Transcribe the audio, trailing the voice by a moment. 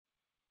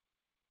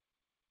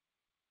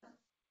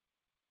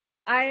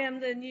I am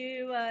the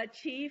new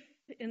chief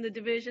in the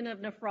Division of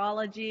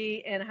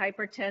Nephrology and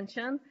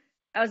Hypertension.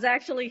 I was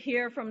actually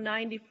here from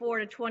 94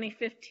 to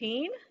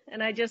 2015,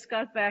 and I just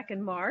got back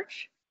in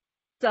March.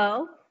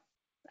 So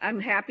I'm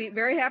happy,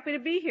 very happy to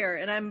be here,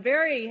 and I'm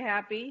very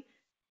happy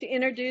to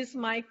introduce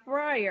Mike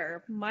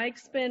Brier.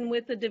 Mike's been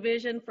with the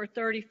division for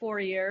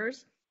 34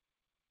 years.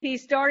 He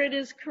started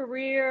his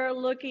career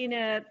looking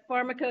at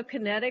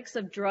pharmacokinetics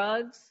of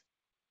drugs,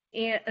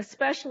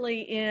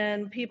 especially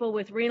in people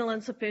with renal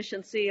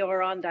insufficiency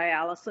or on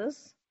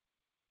dialysis.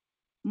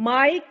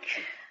 Mike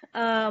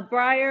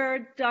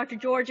Brier, Dr.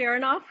 George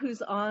Aronoff,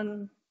 who's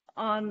on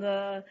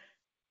the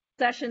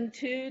session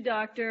 2,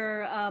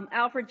 Dr.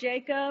 Alfred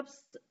Jacobs,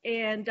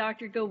 and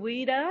Dr.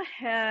 Gawida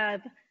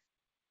have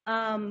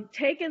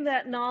taken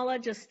that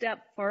knowledge a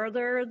step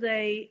further.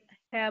 They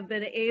have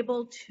been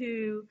able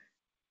to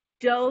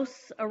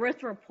dose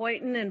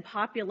erythropoietin in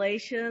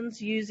populations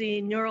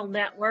using neural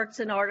networks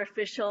and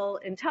artificial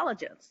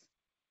intelligence.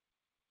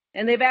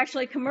 And they've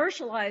actually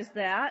commercialized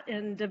that,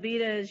 and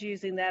Dept is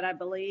using that, I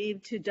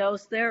believe, to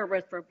dose their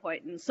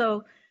erythropoietin.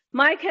 So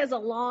Mike has a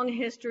long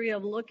history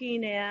of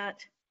looking at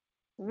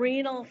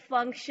renal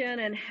function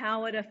and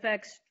how it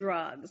affects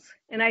drugs.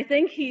 And I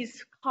think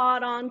he's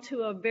caught on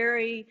to a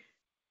very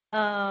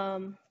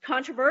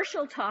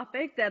controversial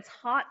topic that's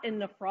hot in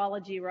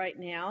nephrology right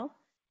now.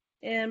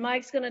 And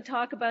Mike's going to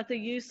talk about the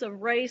use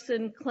of race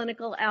in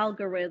clinical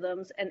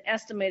algorithms and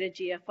estimated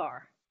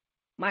GFR.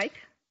 Mike?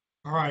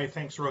 All right,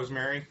 thanks,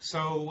 Rosemary.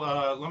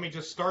 So let me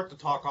just start the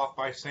talk off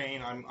by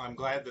saying I'm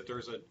glad that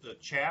there's a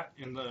chat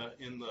in the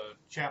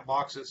chat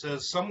box that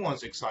says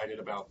someone's excited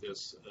about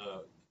this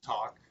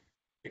talk,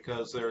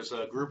 because there's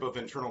a group of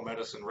internal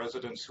medicine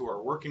residents who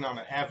are working on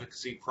an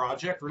advocacy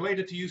project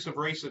related to use of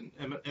race and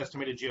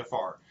estimated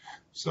GFR.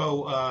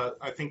 So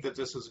I think that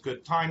this is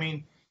good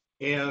timing,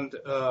 and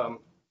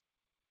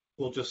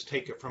we'll just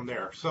take it from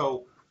there.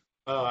 So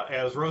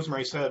as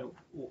Rosemary said,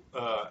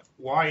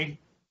 why,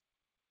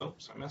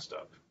 oops, I messed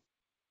up.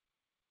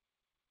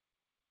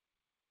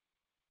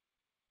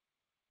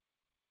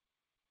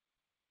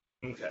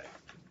 Okay.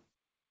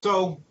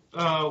 So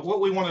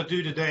what we want to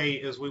do today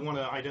is we want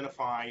to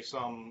identify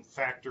some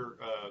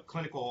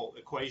clinical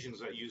equations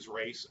that use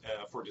race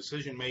for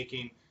decision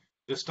making,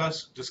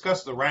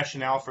 discuss the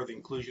rationale for the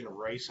inclusion of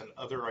race and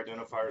other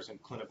identifiers in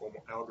clinical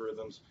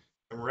algorithms,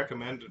 and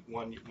recommend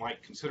one you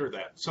might consider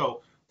that.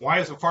 So why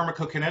is a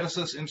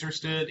pharmacokineticist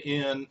interested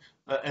in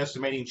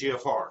estimating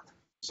GFR?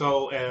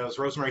 So as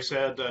Rosemary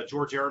said,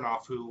 George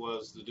Aronoff, who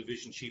was the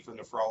division chief of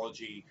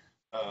nephrology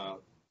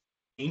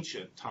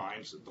ancient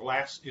times, in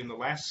the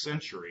last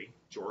century,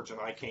 George and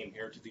I came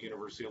here to the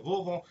University of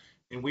Louisville,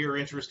 and we are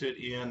interested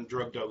in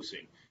drug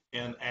dosing.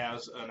 And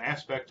as an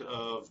aspect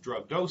of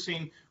drug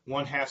dosing,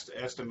 one has to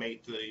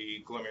estimate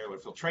the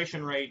glomerular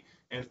filtration rate.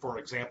 And for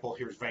example,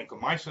 here's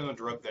vancomycin, a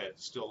drug that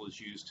still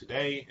is used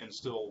today and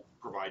still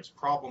provides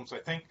problems. I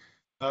think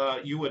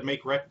you would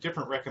make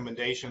different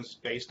recommendations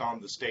based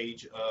on the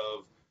stage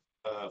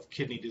of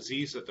kidney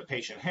disease that the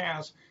patient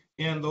has.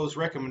 And those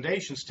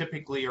recommendations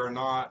typically are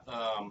not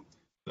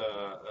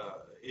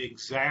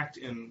exact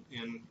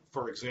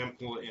for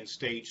example, in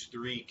stage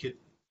 3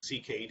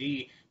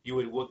 CKD, you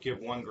would give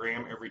 1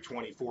 gram every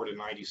 24 to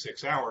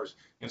 96 hours.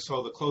 And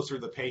so the closer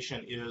the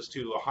patient is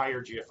to a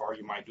higher GFR,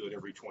 you might do it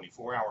every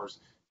 24 hours.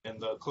 And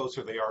the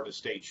closer they are to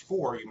stage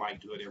 4, you might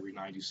do it every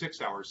 96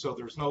 hours. So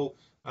there's no,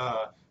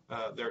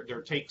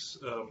 there takes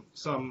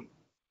some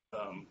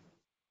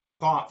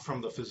thought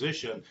from the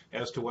physician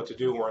as to what to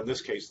do, or in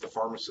this case, the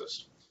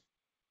pharmacist.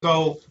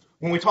 So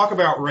when we talk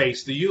about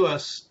race, the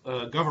U.S.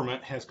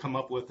 government has come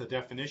up with a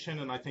definition,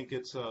 and I think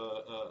it's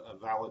a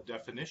valid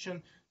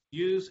definition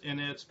used, and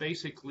it's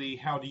basically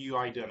how do you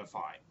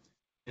identify.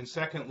 And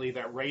secondly,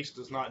 that race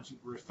does not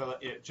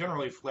it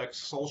generally reflects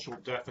social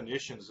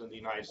definitions in the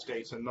United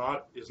States, and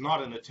is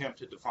not an attempt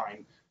to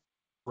define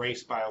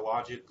race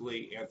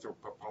biologically,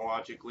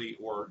 anthropologically,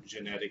 or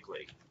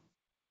genetically.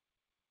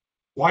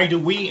 Why do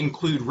we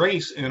include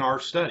race in our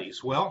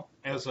studies? Well,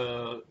 as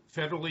a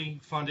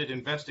federally funded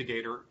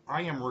investigator,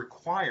 I am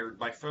required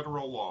by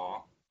federal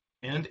law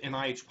and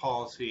NIH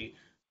policy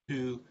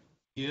to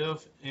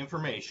give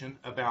information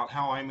about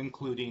how I'm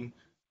including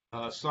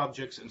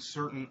subjects in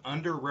certain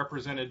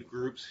underrepresented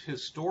groups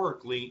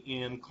historically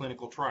in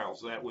clinical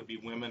trials. That would be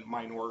women,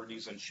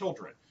 minorities, and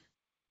children.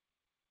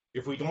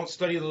 If we don't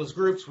study those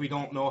groups, we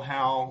don't know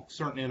how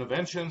certain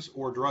interventions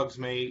or drugs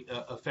may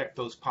affect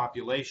those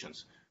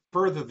populations.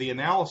 Further, the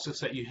analysis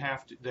that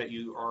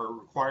you are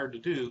required to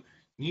do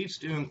needs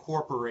to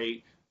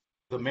incorporate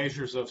the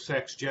measures of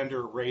sex,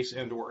 gender, race,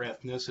 and/or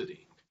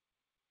ethnicity.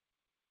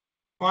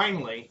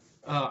 Finally,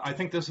 I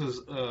think this is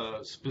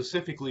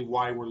specifically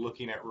why we're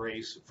looking at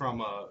race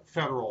from a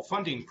federal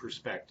funding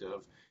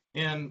perspective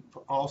and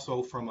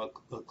also from a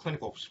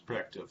clinical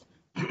perspective.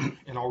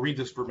 And I'll read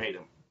this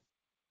verbatim.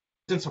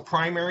 Since a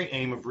primary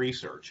aim of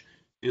research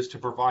is to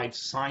provide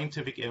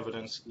scientific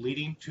evidence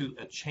leading to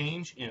a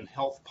change in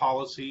health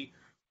policy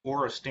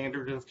or a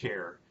standard of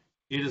care,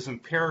 it is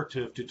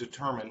imperative to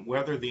determine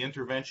whether the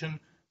intervention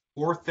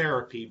or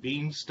therapy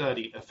being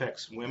studied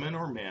affects women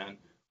or men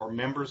or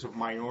members of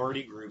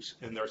minority groups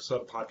and their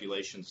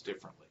subpopulations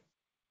differently.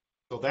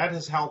 So that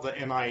is how the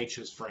NIH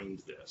has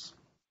framed this.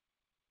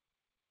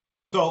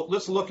 So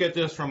let's look at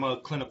this from a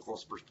clinical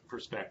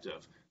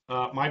perspective.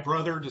 My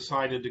brother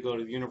decided to go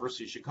to the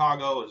University of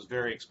Chicago. It was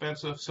very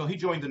expensive, so he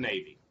joined the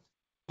Navy.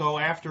 So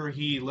after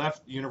he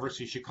left the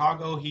University of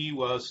Chicago, he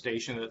was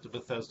stationed at the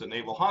Bethesda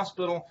Naval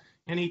Hospital,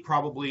 and he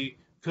probably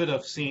could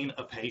have seen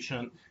a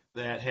patient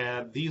that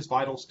had these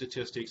vital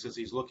statistics as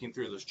he's looking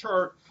through this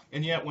chart,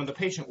 and yet when the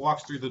patient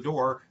walks through the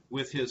door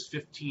with his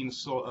 15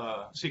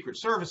 Secret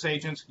Service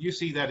agents, you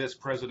see that is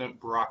President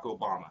Barack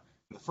Obama.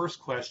 And the first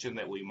question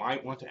that we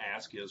might want to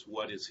ask is,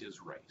 what is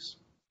his race?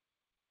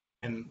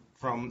 And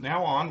from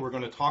now on, we're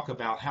going to talk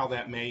about how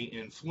that may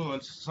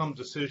influence some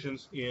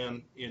decisions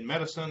in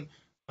medicine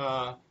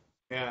and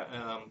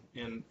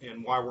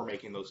why we're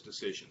making those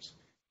decisions.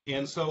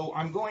 And so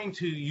I'm going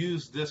to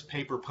use this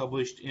paper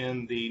published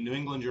in the New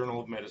England Journal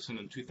of Medicine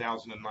in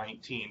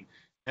 2019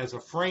 as a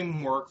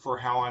framework for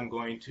how I'm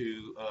going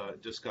to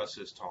discuss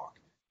this talk.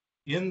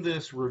 In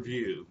this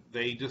review,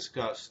 they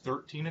discuss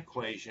 13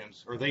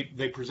 equations, or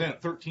they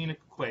present 13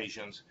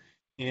 equations,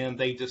 and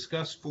they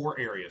discuss 4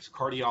 areas: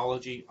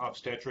 cardiology,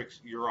 obstetrics,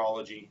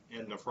 urology,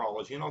 and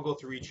nephrology. And I'll go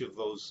through each of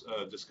those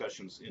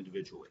discussions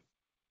individually.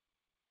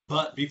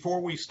 But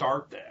before we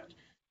start that,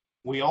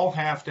 we all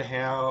have to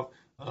have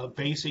a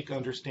basic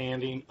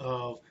understanding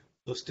of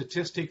the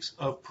statistics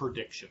of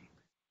prediction,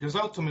 because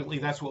ultimately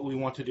that's what we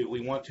want to do.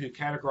 We want to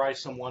categorize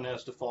someone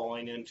as to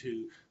falling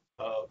into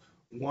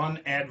one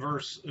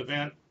adverse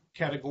event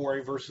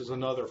category versus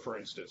another, for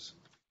instance.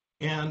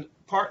 And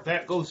part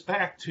that goes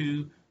back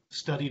to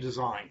study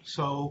design.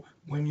 So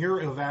when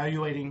you're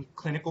evaluating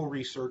clinical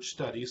research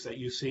studies that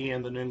you see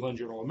in the New England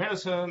Journal of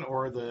Medicine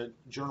or the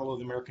Journal of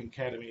the American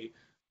Academy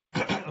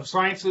of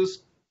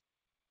Sciences,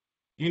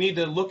 you need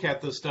to look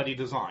at the study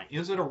design.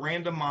 Is it a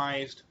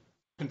randomized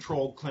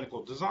controlled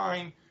clinical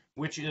design,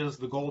 which is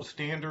the gold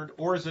standard,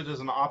 or is it as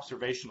an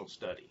observational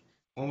study?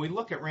 When we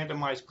look at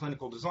randomized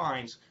clinical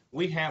designs,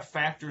 we have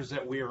factors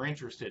that we are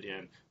interested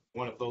in.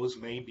 One of those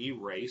may be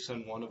race,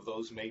 and one of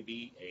those may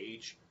be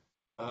age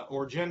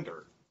or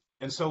gender.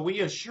 And so we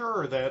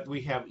assure that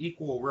we have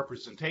equal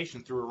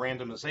representation through a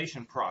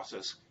randomization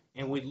process.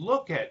 And we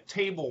look at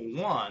table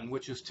 1,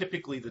 which is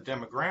typically the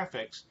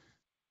demographics,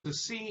 to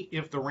see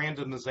if the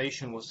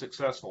randomization was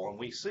successful. And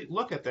we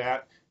look at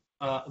that,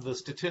 the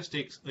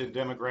statistics in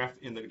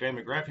the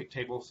demographic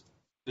tables,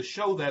 to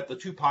show that the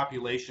two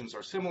populations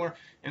are similar,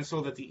 and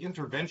so that the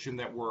intervention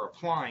that we're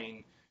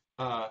applying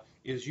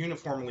is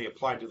uniformly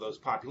applied to those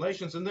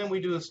populations. And then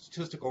we do a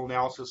statistical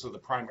analysis of the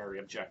primary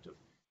objective.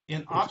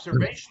 In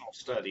observational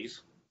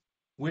studies,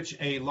 which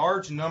a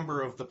large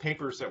number of the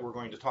papers that we're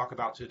going to talk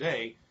about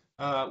today,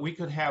 we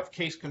could have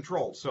case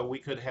controlled. So we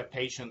could have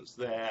patients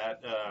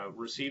that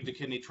received a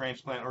kidney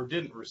transplant or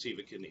didn't receive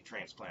a kidney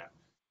transplant.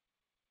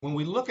 When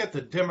we look at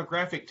the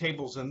demographic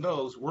tables in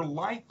those, we're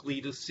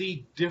likely to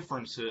see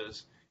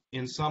differences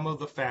in some of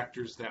the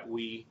factors that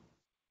we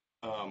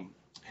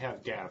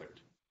have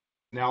gathered.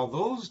 Now,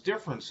 those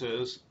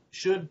differences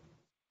should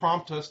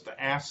prompt us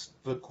to ask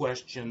the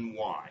question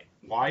why.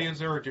 Why is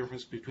there a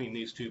difference between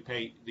these two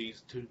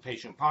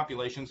patient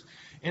populations?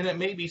 And it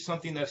may be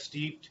something that's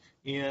steeped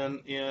in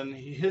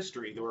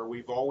history, where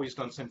we've always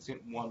done something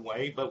one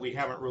way, but we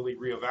haven't really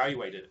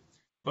reevaluated it.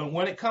 But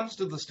when it comes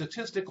to the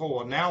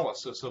statistical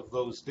analysis of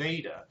those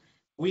data,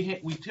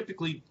 we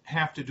typically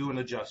have to do an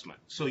adjustment.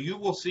 So you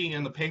will see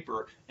in the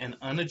paper an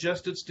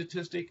unadjusted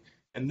statistic,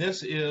 and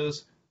this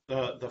is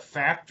the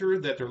factor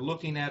that they're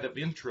looking at of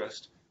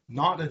interest,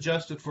 not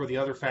adjusted for the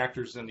other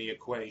factors in the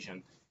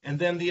equation. And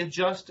then the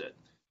adjusted.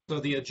 So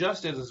the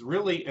adjusted is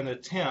really an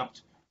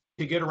attempt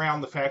to get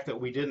around the fact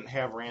that we didn't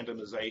have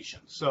randomization.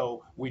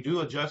 So we do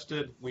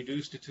adjusted, we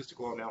do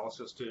statistical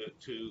analysis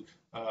to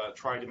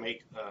try to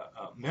make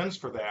amends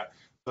for that,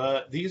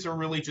 but these are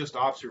really just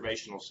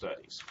observational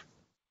studies.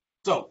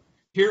 So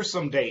here's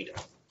some data,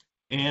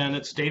 and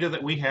it's data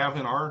that we have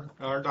in our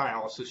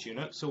dialysis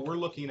unit. So we're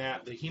looking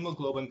at the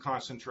hemoglobin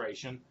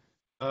concentration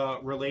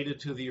related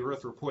to the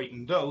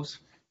erythropoietin dose,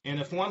 and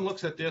if one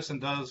looks at this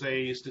and does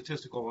a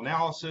statistical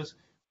analysis,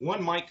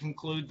 one might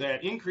conclude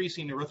that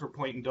increasing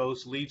erythropoietin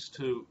dose leads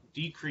to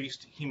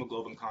decreased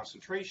hemoglobin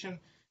concentration,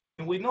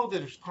 and we know that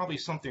there's probably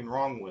something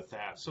wrong with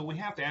that. So we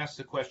have to ask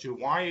the question,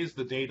 why does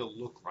the data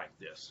look like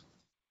this?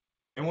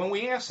 And when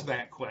we asked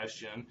that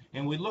question,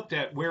 and we looked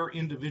at where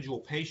individual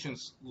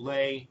patients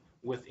lay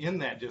within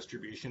that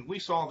distribution, we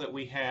saw that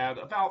we had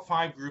about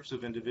 5 groups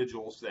of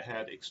individuals that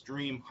had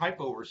extreme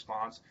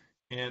hypo-response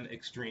and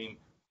extreme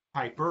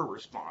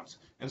hyper-response.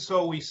 And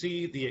so we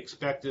see the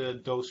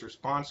expected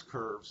dose-response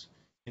curves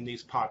in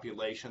these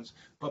populations,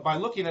 but by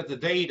looking at the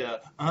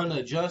data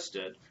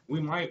unadjusted,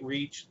 we might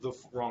reach the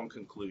wrong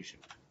conclusion.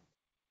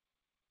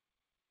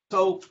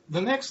 So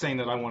the next thing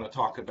that I want to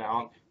talk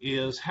about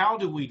is how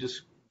do we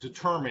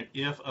determine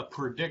if a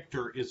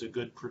predictor is a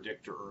good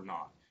predictor or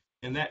not.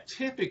 And that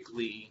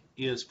typically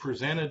is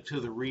presented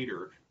to the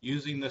reader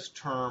using this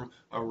term,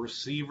 a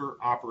receiver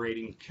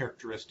operating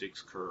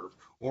characteristics curve,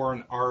 or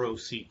an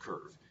ROC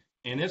curve.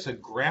 And it's a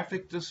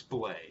graphic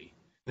display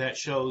that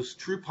shows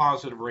true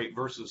positive rate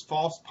versus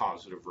false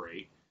positive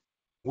rate,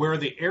 where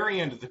the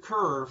area under the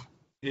curve,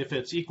 if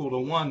it's equal to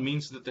 1,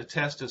 means that the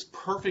test is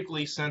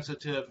perfectly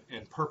sensitive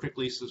and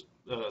perfectly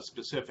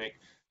specific.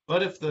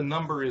 But if the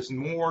number is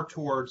more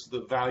towards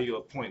the value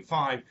of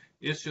 0.5,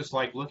 it's just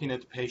like looking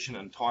at the patient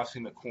and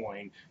tossing the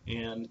coin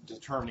and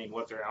determining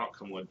what their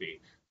outcome would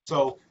be.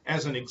 So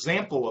as an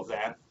example of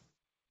that,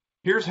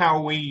 here's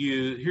how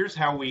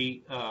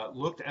we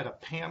looked at a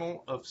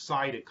panel of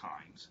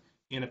cytokines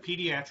in a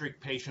pediatric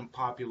patient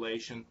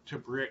population to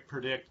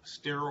predict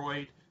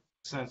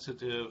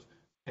steroid-sensitive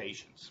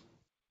patients.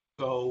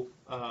 So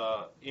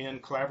in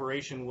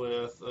collaboration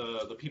with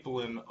the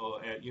people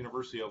at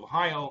University of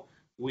Ohio,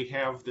 we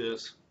have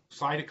this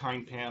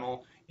cytokine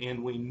panel,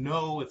 and we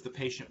know if the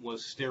patient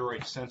was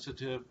steroid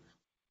sensitive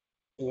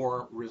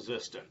or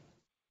resistant.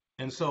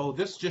 And so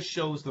this just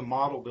shows the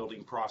model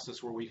building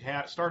process where we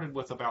had started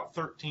with about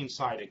 13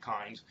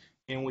 cytokines,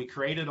 and we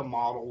created a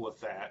model with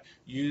that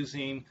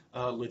using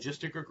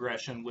logistic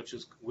regression,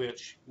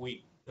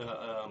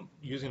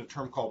 using a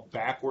term called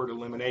backward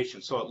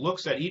elimination. So it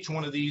looks at each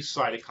one of these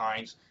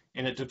cytokines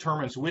and it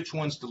determines which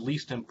one's the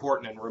least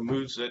important and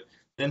removes it,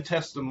 then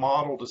tests the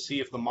model to see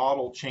if the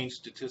model changed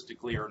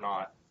statistically or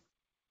not.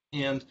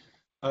 And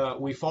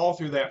we follow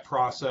through that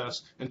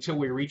process until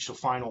we reach the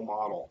final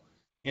model.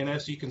 And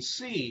as you can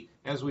see,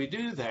 as we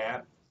do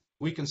that,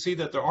 we can see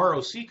that the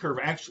ROC curve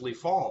actually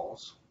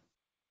falls,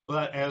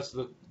 but as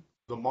the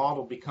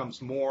model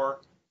becomes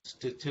more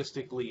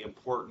statistically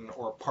important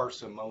or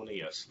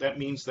parsimonious, that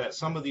means that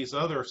some of these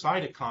other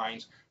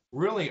cytokines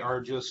really are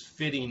just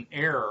fitting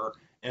error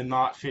and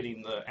not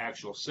fitting the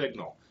actual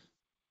signal.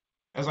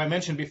 As I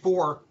mentioned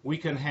before, we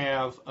can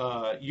have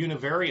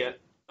univariate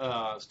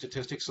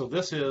statistics. So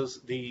this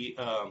is the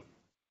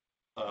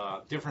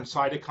different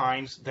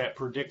cytokines that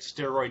predict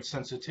steroid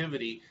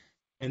sensitivity.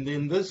 And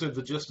then these are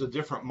just the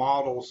different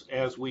models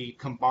as we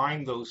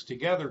combine those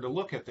together to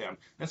look at them.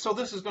 And so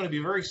this is going to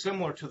be very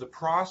similar to the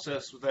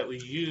process that we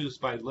used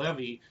by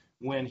Levy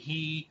when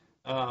he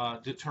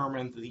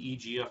determined the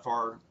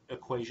EGFR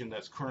equation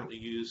that's currently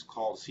used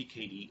called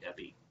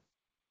CKD-EPI.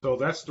 So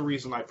that's the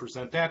reason I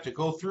present that, to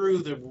go through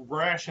the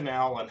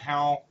rationale and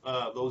how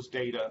those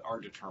data are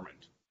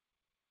determined.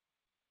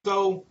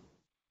 So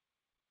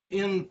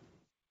in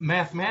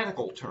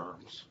mathematical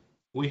terms,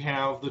 we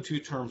have the two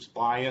terms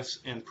bias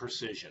and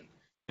precision.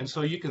 And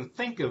so you can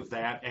think of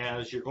that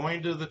as you're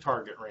going to the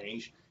target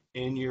range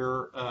and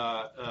you're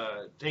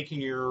taking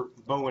your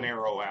bow and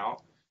arrow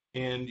out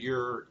and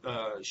you're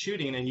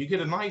shooting and you get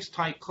a nice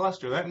tight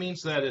cluster. That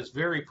means that it's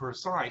very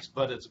precise,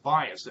 but it's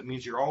biased. It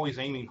means you're always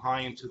aiming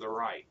high and to the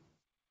right.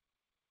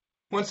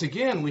 Once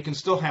again, we can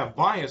still have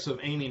bias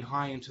of aiming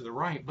high and to the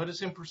right, but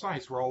it's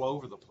imprecise. We're all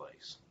over the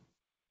place.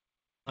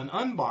 An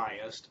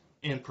unbiased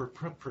and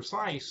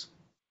precise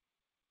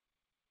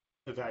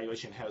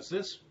evaluation has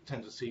this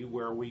tendency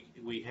where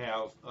we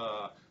have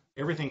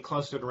everything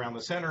clustered around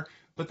the center,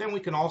 but then we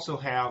can also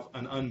have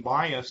an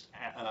unbiased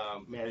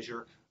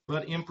measure,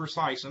 but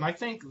imprecise. And I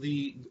think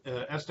the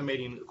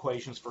estimating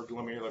equations for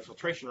glomerular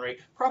filtration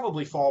rate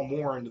probably fall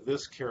more into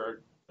this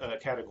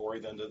category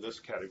than to this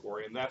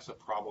category, and that's a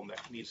problem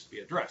that needs to be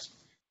addressed.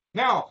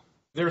 Now,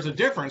 there's a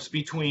difference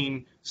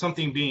between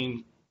something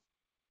being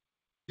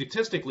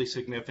statistically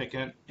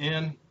significant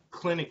and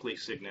clinically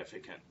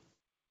significant.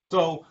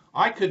 So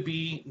I could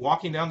be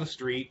walking down the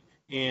street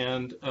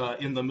and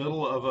in the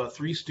middle of a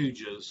Three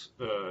Stooges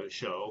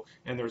show,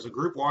 and there's a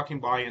group walking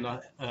by and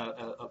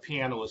a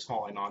piano is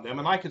falling on them,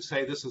 and I could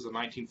say this is a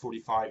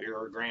 1945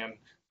 era grand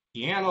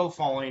piano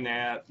falling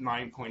at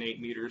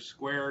 9.8 meters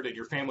squared, and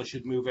your family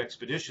should move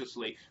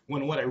expeditiously,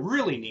 when what I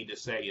really need to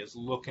say is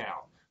look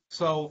out.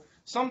 So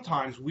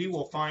sometimes we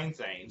will find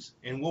things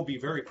and we'll be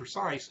very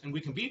precise, and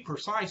we can be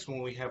precise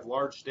when we have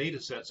large data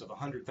sets of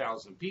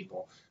 100,000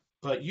 people,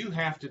 but you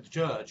have to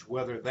judge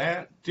whether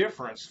that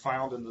difference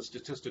found in the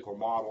statistical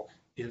model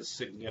is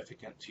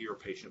significant to your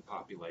patient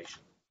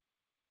population.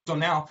 So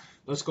now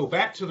let's go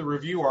back to the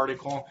review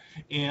article,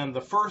 and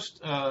the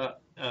first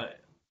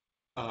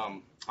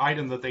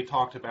item that they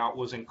talked about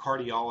was in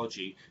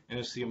cardiology, and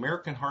it's the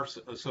American Heart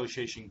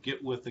Association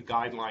Get With The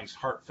Guidelines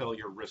Heart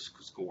Failure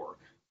Risk Score,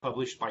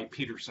 published by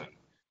Peterson.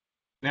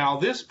 Now,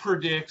 this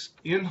predicts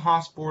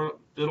in-hospital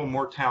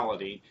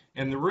mortality,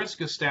 and the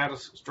risk of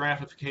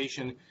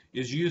stratification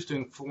is used to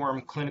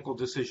inform clinical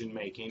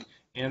decision-making,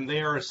 and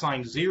they are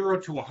assigned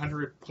 0 to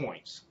 100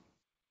 points.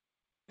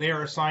 They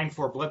are assigned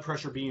for blood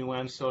pressure,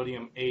 BUN,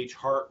 sodium, age,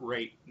 heart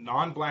rate,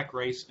 non-black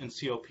race, and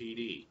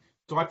COPD.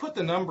 So I put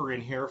the number in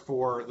here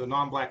for the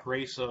non-black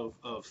race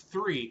of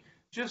 3,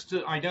 just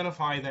to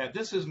identify that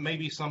this is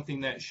maybe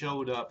something that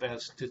showed up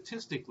as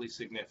statistically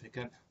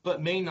significant,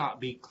 but may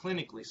not be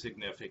clinically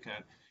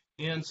significant.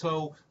 And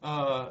so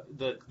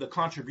the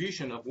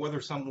contribution of whether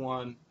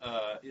someone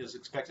is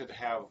expected to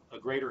have a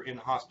greater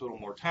in-hospital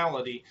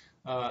mortality,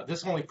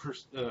 this only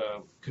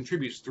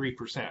contributes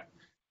 3%.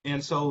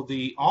 And so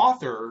the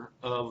author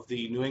of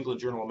the New England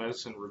Journal of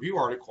Medicine review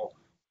article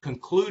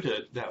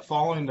concluded that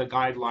following the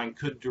guideline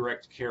could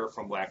direct care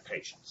from Black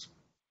patients.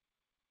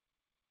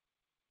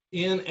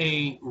 In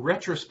a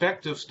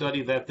retrospective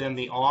study that then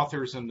the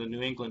authors in the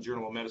New England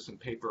Journal of Medicine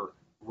paper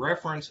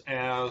reference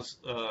as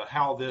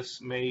how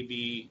this may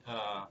be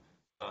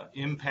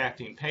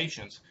impacting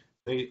patients,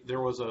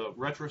 there was a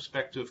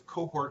retrospective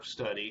cohort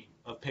study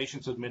of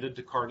patients admitted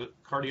to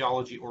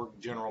cardiology or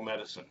general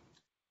medicine.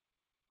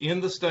 In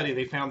the study,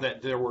 they found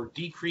that there were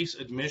decreased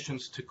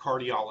admissions to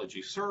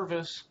cardiology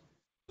service,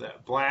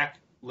 that Black,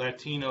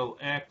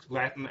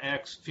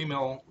 Latinx,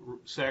 female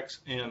sex,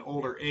 and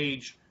older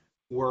age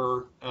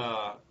were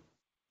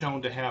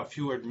shown to have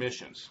fewer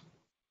admissions.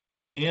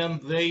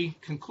 And they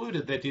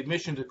concluded that the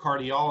admission to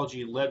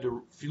cardiology led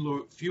to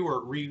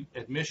fewer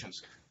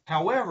readmissions.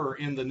 However,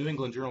 in the New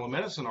England Journal of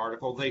Medicine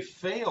article, they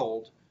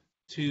failed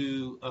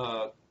to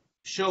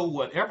show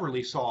what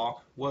Eberly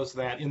saw was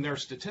that in their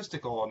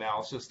statistical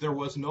analysis, there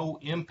was no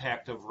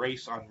impact of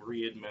race on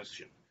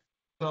readmission.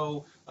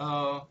 So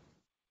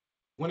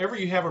whenever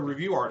you have a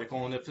review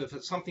article, and if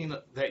it's something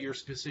that you're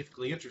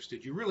specifically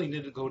interested, you really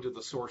need to go to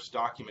the source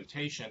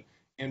documentation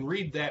and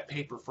read that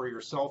paper for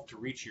yourself to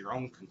reach your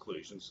own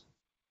conclusions.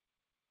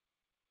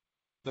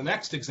 The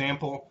next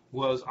example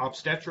was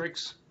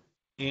obstetrics,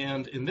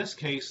 and in this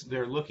case,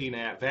 they're looking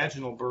at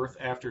vaginal birth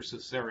after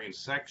cesarean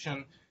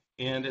section,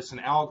 and it's an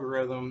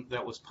algorithm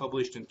that was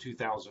published in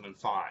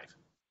 2005.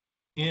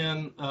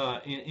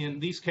 In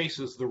these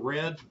cases, the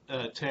red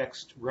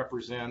text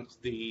represents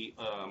the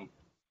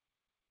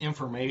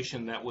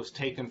information that was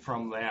taken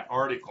from that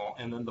article,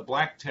 and then the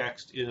black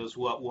text is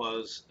what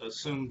was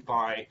assumed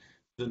by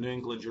the New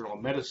England Journal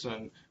of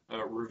Medicine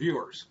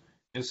reviewers.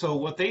 And so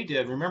what they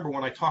did, remember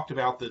when I talked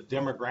about the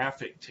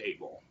demographic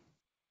table,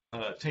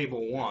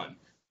 table 1,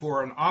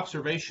 for an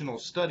observational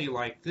study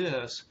like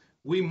this,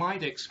 we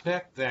might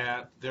expect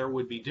that there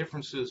would be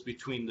differences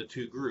between the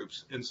two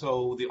groups. And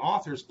so the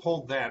authors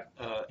pulled that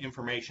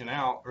information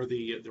out, or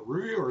the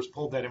reviewers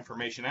pulled that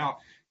information out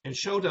and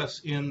showed us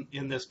in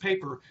this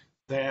paper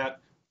that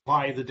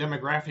by the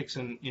demographics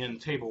in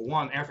table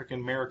 1,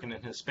 African American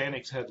and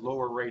Hispanics had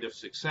lower rate of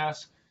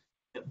success,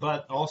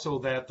 but also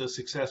that the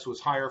success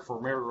was higher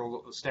for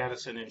marital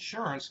status and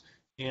insurance,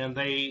 and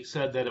they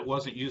said that it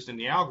wasn't used in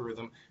the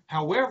algorithm.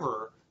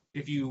 However,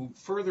 if you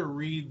further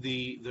read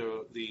the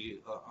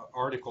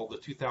article, the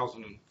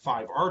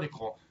 2005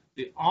 article,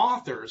 the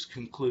authors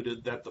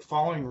concluded that the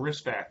following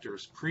risk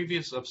factors,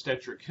 previous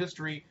obstetric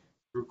history,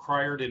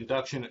 required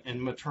induction,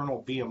 and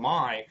maternal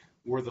BMI,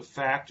 were the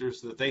factors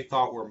that they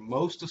thought were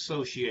most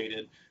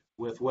associated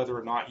with whether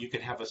or not you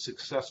could have a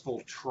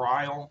successful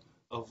trial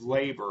of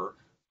labor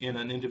in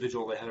an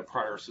individual that had a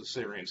prior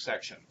cesarean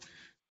section.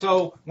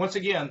 So once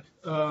again,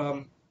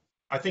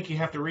 I think you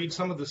have to read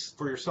some of this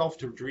for yourself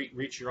to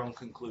reach your own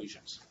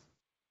conclusions.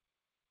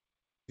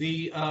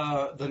 The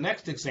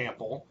next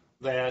example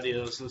that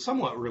is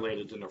somewhat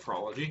related to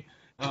nephrology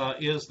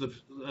is the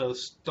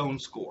Stone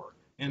score.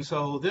 And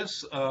so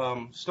this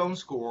Stone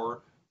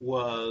score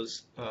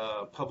was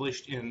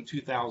published in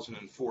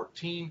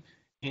 2014,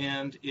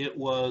 and it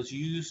was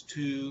used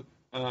to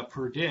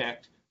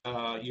predict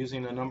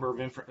using a number of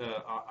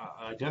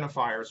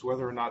identifiers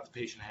whether or not the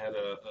patient had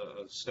a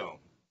stone.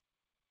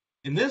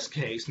 In this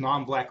case,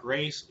 non-black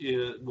race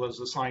was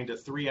assigned a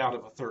 3 out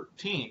of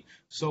 13.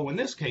 So in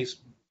this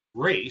case,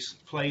 race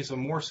plays a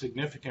more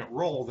significant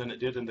role than it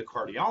did in the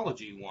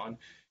cardiology one.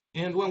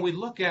 And when we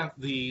look at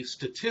the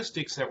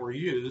statistics that were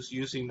used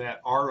using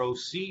that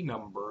ROC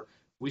number,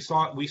 we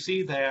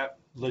see that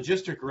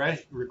logistic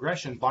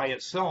regression by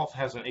itself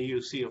has an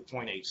AUC of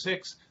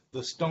 0.86.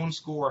 The Stone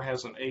score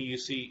has an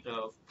AUC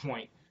of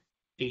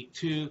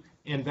 0.82.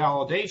 In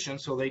validation,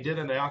 so they did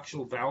an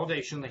actual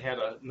validation. They had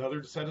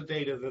another set of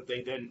data that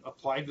they then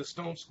applied the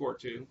Stone score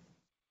to,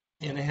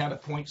 and it had a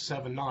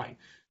 0.79.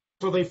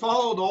 So they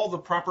followed all the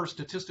proper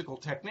statistical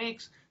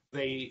techniques.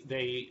 They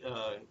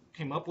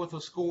came up with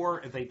a score,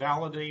 and they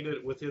validated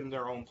it within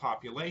their own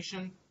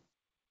population.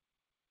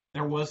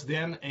 There was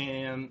then,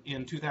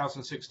 in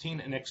 2016,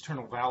 an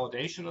external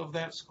validation of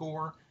that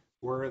score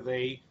where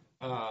they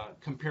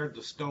compared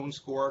the Stone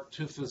score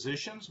to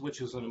physicians,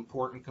 which is an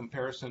important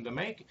comparison to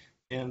make,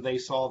 and they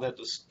saw that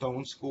the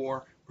Stone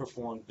score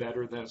performed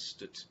better than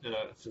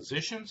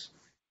physicians,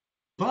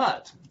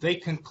 but they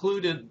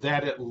concluded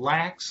that it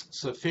lacks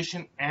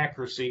sufficient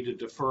accuracy to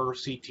defer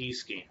CT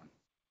scan.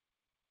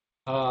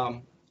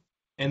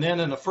 And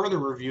then in a further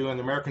review in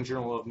the American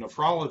Journal of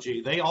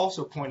Nephrology, they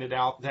also pointed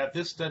out that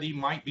this study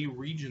might be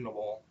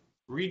regional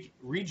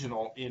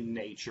in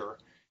nature.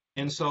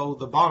 And so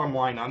the bottom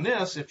line on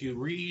this, if you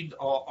read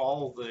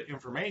all the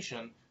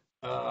information,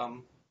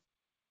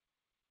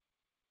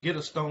 get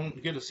a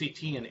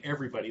CT in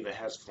everybody that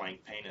has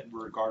flank pain,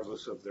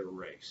 regardless of their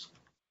race.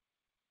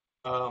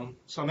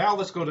 So now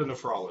let's go to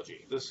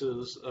nephrology. This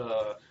is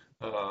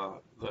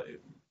the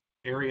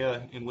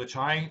area in which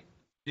I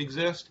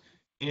exist,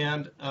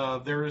 and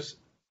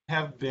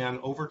have been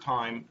over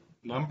time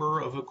number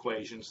of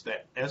equations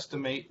that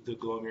estimate the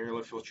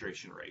glomerular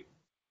filtration rate.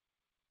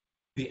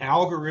 The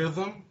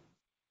algorithm,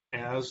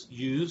 as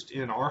used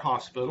in our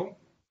hospital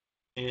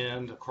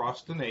and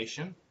across the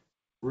nation,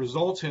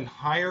 results in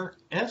higher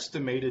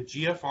estimated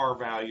GFR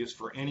values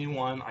for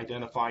anyone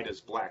identified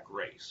as Black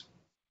race.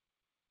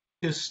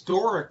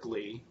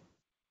 Historically,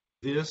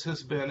 this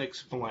has been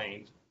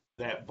explained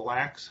that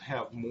Blacks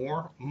have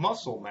more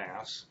muscle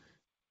mass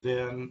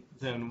than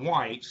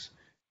whites,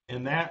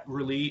 and that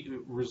really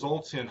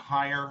results in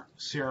higher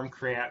serum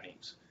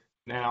creatinines.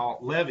 Now,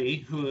 Levy,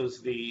 who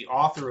is the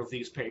author of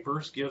these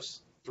papers,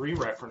 gives 3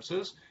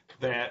 references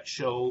that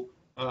show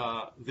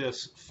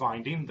this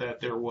finding,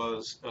 that there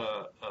was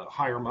a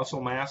higher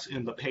muscle mass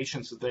in the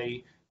patients that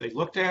they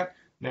looked at.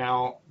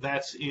 Now,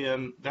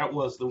 that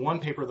was the one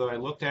paper that I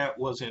looked at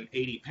was in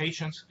 80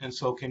 patients, and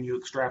so can you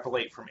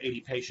extrapolate from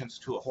 80 patients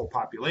to a whole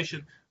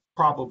population?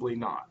 Probably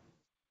not.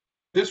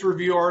 This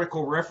review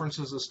article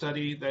references a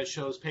study that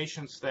shows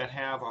patients that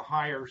have a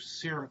higher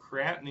serum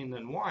creatinine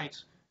than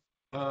whites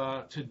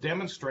to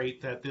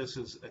demonstrate that this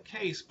is a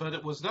case, but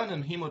it was done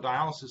in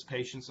hemodialysis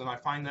patients, and I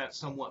find that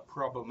somewhat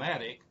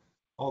problematic,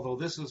 although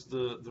this is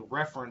the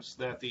reference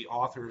that the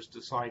authors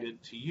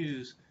decided to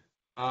use.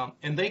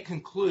 And they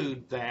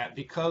conclude that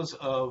because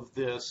of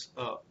this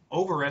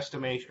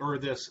overestimation, or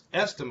this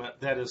estimate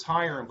that is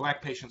higher in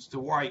Black patients to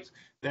whites,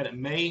 that it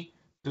may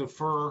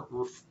defer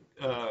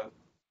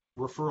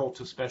referral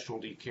to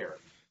specialty care.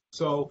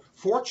 So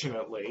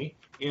fortunately,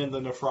 in the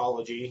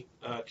nephrology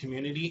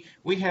community,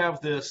 we have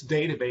this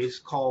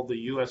database called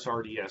the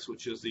USRDS,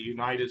 which is the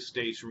United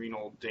States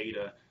Renal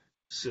Data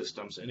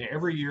Systems. And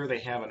every year they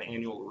have an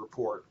annual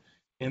report.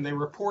 And they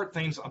report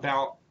things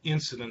about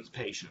incidence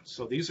patients.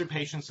 So these are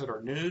patients that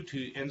are new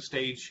to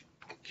end-stage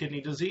kidney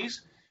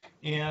disease.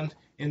 And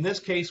in this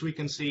case, we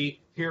can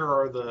see here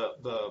are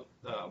the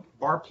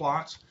bar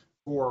plots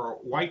for a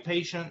white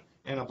patient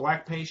and a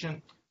Black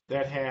patient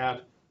that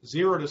had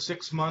 0 to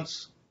 6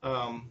 months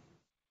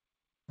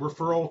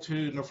referral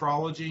to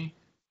nephrology,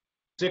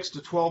 6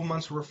 to 12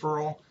 months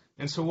referral.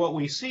 And so what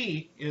we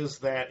see is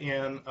that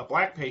in a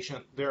Black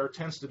patient, there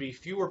tends to be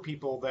fewer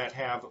people that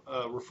have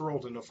a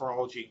referral to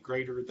nephrology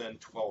greater than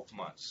 12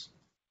 months.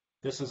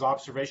 This is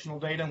observational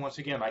data. Once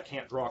again, I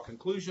can't draw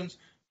conclusions.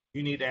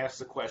 You need to ask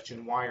the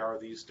question, why are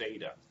these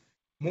data?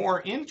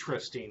 More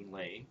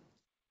interestingly,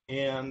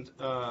 and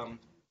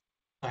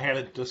I had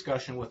a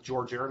discussion with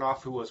George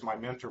Aronoff, who was my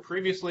mentor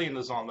previously and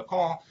is on the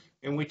call,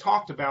 and we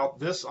talked about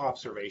this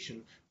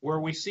observation where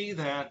we see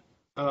that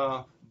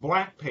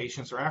Black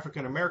patients or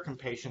African American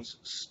patients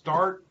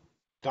start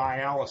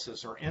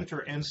dialysis or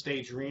enter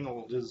end-stage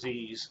renal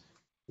disease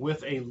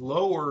with a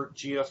lower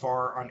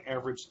GFR on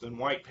average than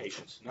white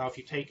patients. Now, if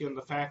you take in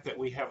the fact that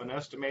we have an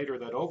estimator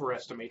that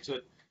overestimates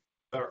it,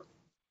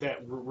 that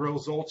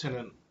results in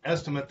an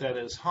estimate that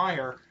is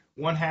higher,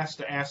 one has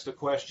to ask the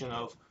question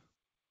of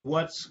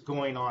what's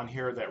going on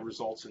here that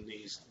results in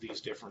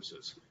these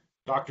differences.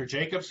 Dr.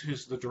 Jacobs,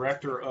 who's the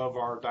director of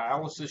our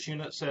dialysis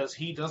unit, says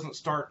he doesn't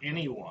start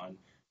anyone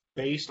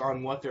based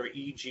on what their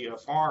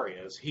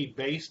eGFR is. He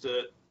based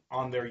it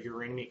on their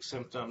uremic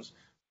symptoms,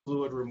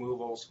 fluid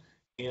removals,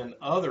 and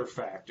other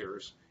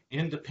factors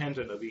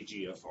independent of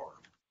eGFR.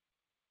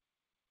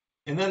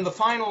 And then the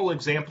final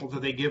example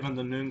that they give in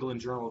the New England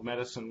Journal of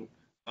Medicine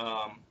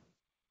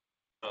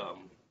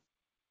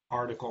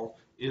article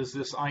is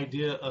this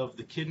idea of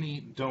the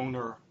kidney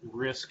donor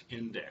risk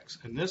index.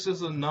 And this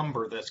is a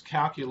number that's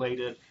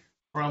calculated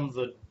from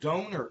the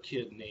donor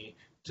kidney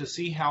to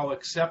see how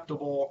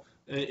acceptable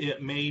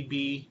it may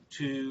be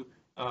to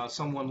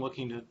someone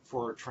looking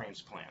for a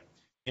transplant.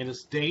 And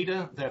it's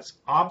data that's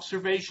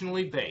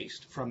observationally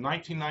based from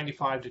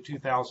 1995 to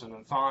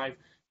 2005.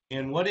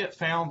 And what it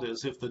found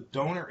is if the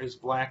donor is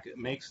Black, it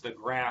makes the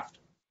graft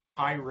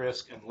high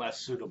risk and less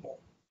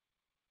suitable.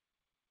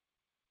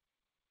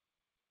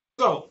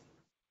 So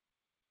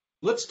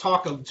let's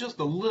talk just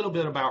a little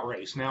bit about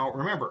race. Now,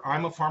 remember,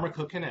 I'm a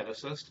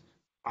pharmacokineticist.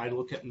 I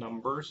look at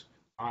numbers.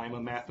 I'm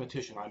a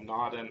mathematician. I'm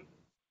not an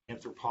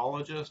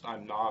anthropologist.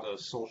 I'm not a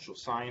social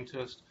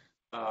scientist.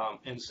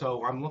 And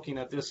so I'm looking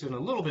at this in a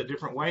little bit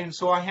different way. And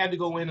so I had to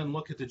go in and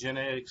look at the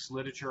genetics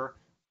literature,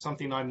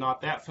 something I'm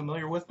not that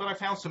familiar with, but I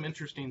found some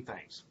interesting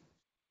things.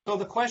 So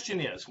the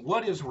question is,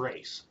 what is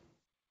race?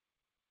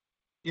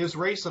 Is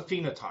race a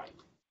phenotype?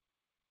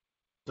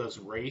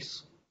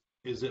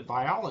 Is it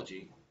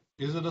biology?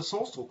 Is it a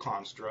social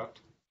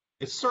construct?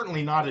 It's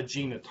certainly not a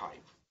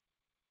genotype.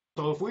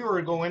 So if we were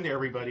to go into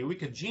everybody, we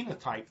could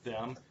genotype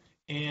them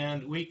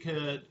and we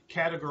could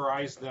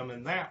categorize them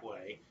in that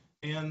way.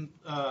 And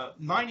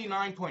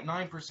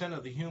 99.9%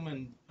 of the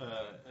human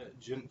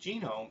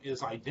genome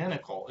is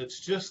identical. It's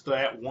just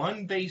that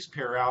one base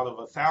pair out of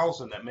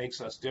 1,000 that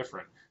makes us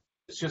different.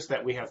 It's just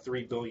that we have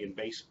 3 billion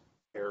base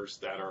pairs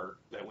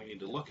that we need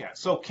to look at.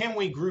 So can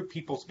we group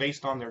peoples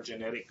based on their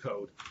genetic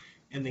code?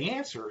 And the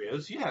answer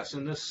is yes.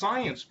 In this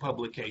Science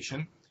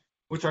publication,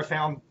 which I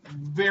found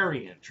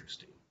very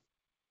interesting,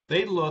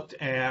 they looked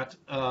at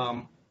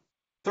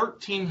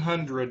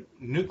 1,300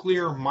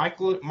 nuclear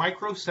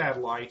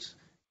microsatellites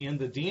in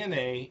the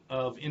DNA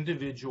of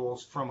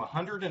individuals from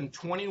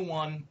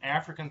 121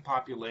 African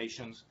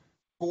populations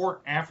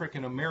 4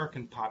 African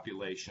American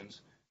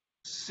populations,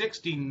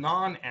 60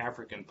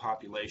 non-African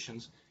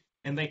populations,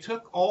 and they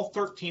took all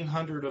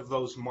 1,300 of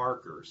those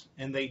markers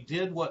and they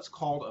did what's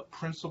called a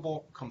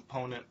principal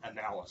component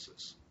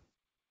analysis.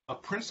 A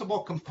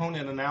principal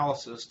component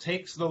analysis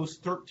takes those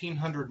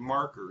 1,300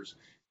 markers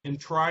and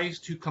tries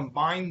to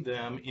combine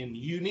them in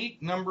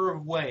unique number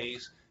of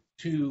ways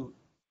to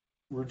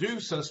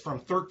reduce us from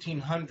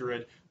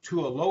 1,300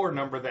 to a lower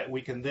number that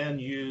we can then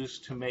use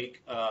to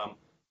make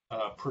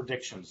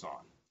predictions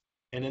on.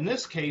 And in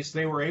this case,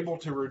 they were able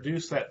to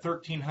reduce that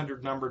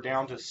 1,300 number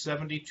down to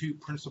 72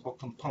 principal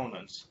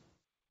components,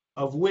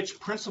 of which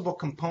principal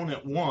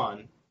component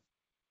 1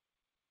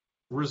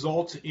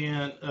 results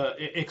in,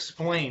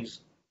 explains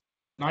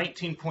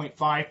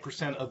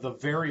 19.5% of the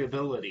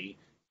variability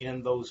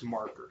in those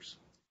markers.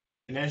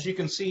 And as you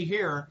can see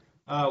here,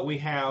 we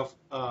have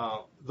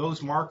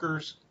those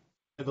markers,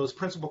 those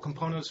principal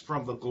components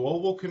from the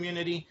global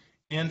community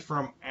and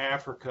from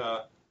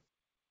Africa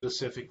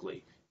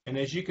specifically. And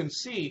as you can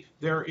see,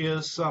 there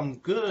is some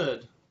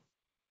good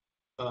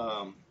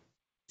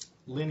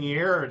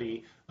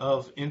linearity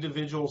of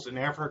individuals in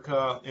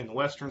Africa, in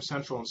Western,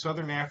 Central, and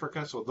Southern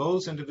Africa. So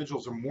those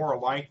individuals are more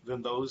alike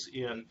than those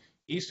in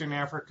Eastern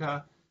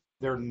Africa.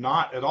 They're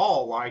not at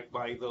all alike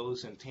by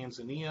those in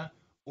Tanzania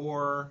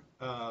or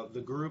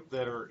the group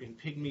that are in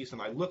Pygmies.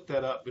 And I looked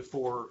that up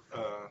before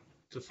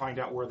to find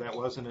out where that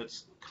was, and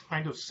it's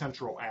kind of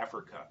Central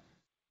Africa.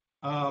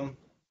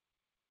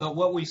 But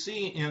what we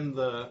see in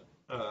the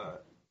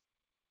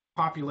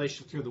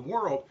population through the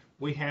world,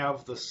 we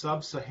have the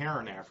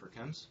sub-Saharan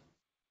Africans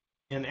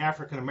and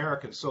African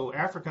Americans. So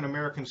African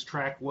Americans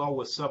track well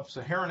with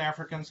sub-Saharan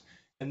Africans,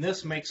 and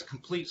this makes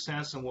complete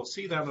sense, and we'll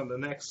see that on the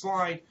next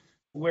slide,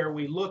 where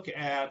we look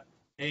at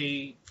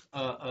a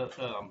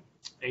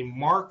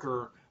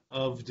marker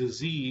of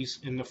disease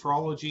in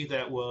nephrology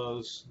that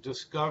was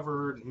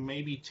discovered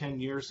maybe 10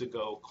 years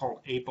ago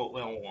called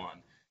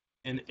ApoL1.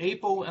 And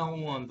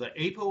ApoL1, the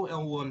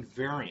ApoL1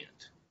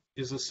 variant,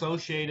 is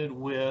associated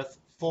with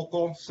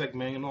focal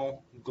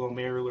segmental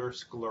glomerular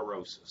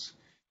sclerosis.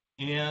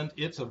 And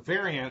it's a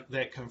variant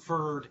that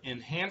conferred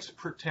enhanced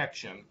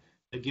protection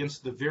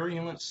against the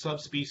virulent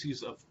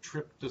subspecies of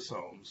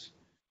tryptosomes.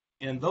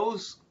 And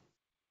those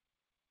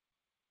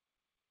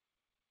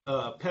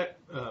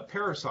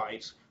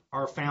parasites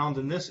are found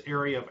in this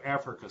area of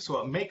Africa.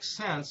 So it makes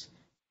sense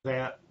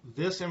that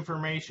this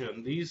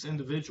information, these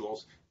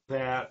individuals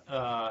that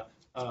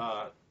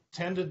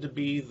tended to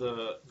be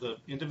the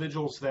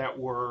individuals that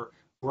were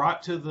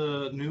brought to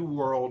the New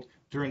World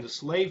during the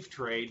slave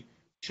trade,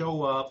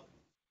 show up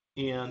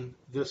in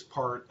this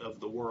part of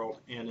the world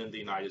and in the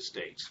United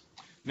States.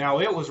 Now,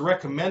 it was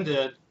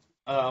recommended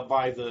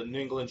by the New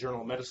England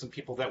Journal of Medicine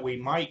people that we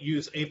might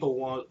use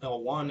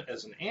ApoL1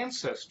 as an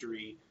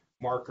ancestry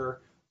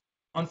marker.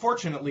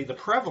 Unfortunately, the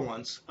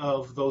prevalence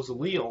of those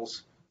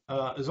alleles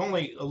is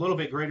only a little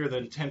bit greater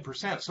than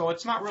 10%, so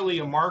it's not really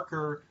a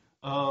marker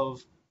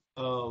of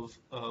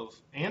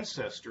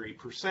ancestry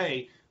per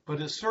se, but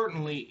it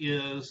certainly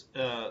is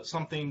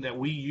something that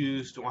we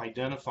use to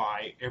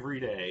identify every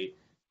day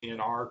in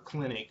our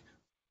clinic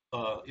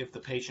if the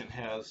patient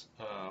has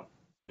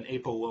an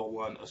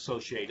ApoL1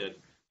 associated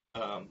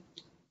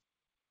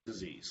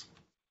disease.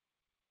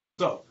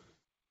 So,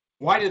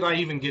 why did I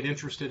even get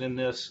interested in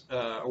this?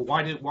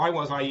 Why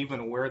was I even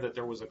aware that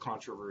there was a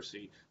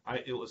controversy?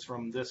 It was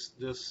from this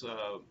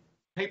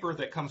paper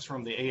that comes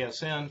from the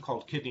ASN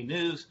called Kidney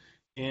News,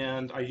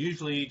 and I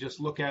usually just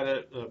look at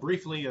it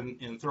briefly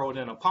and throw it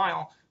in a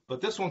pile.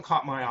 But this one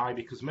caught my eye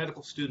because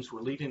medical students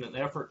were leading an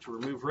effort to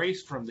remove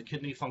race from the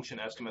kidney function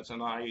estimates,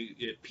 and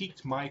it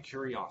piqued my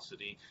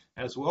curiosity,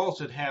 as well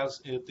as it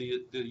has at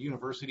the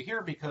university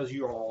here, because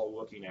you're all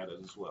looking at it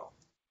as well.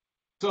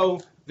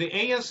 So the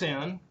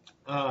ASN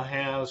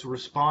has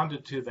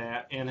responded to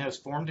that and has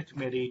formed a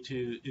committee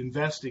to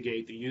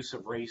investigate the use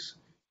of race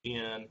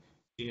in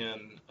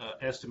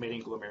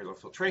estimating glomerular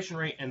filtration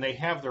rate, and they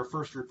have their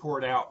first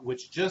report out,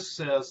 which just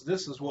says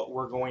this is what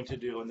we're going to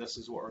do and this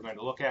is what we're going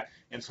to look at.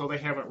 And so they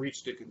haven't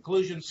reached a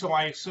conclusion. So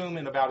I assume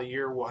in about a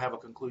year we'll have a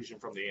conclusion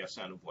from the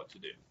ASN of what to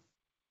do.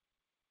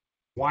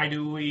 Why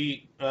do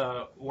we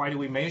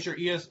measure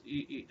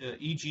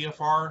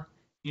eGFR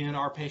in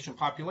our patient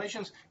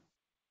populations?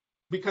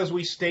 Because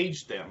we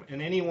staged them,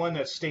 and anyone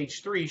that's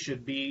stage 3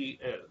 should be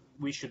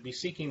we should be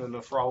seeking a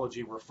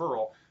nephrology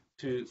referral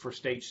for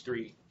stage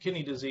 3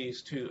 kidney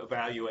disease to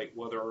evaluate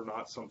whether or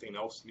not something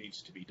else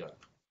needs to be done.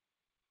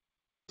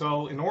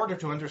 So in order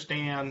to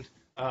understand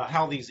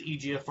how these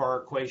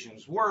eGFR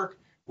equations work,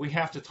 we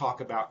have to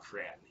talk about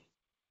creatinine.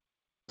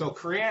 So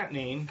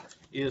creatinine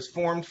is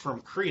formed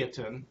from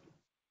creatine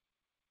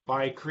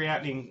by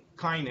creatinine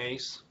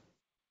kinase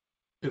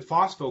to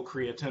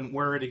phosphocreatine,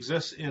 where it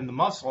exists in the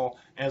muscle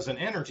as an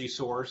energy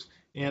source,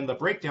 and the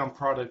breakdown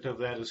product of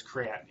that is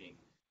creatinine.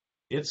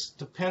 It's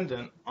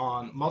dependent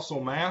on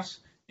muscle mass,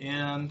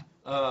 and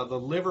the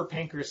liver,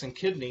 pancreas, and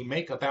kidney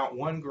make about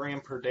 1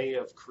 gram per day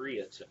of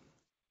creatine.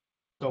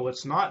 So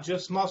it's not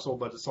just muscle,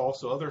 but it's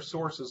also other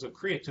sources of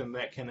creatine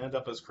that can end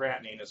up as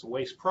creatinine. It's a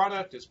waste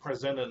product. It's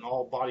presented in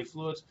all body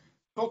fluids,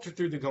 filtered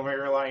through the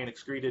glomeruli, and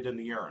excreted in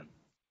the urine.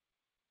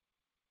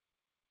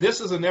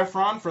 This is a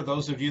nephron for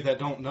those of you that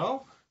don't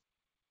know.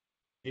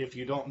 If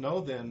you don't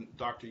know, then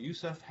Dr.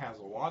 Yousef has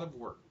a lot of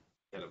work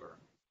ahead of her.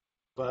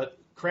 But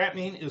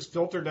creatinine is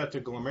filtered at the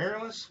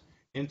glomerulus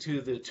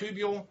into the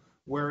tubule,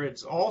 where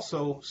it's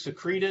also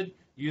secreted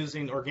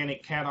using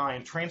organic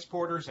cation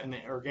transporters and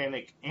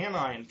organic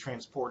anion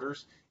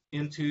transporters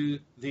into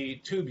the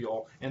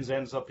tubule and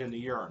ends up in the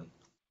urine.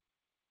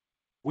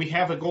 We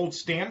have a gold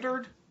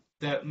standard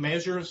that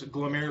measures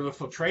glomerular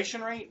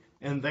filtration rate,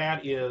 and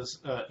that is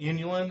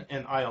inulin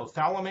and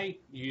iothalamate.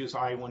 You use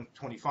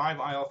I-125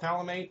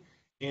 iothalamate,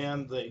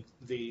 and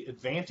the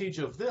advantage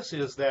of this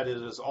is that it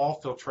is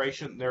all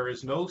filtration. There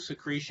is no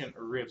secretion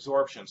or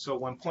reabsorption. So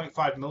when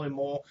 0.5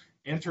 millimole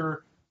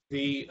enter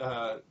the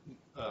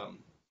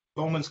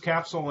Bowman's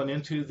capsule and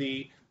into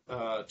the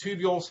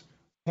tubules,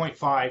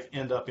 0.5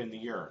 end up in the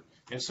urine.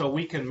 And so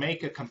we can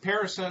make a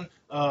comparison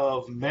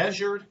of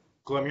measured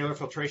glomerular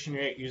filtration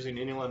rate using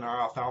inulin and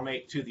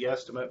iothalamate to the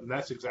estimate, and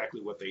that's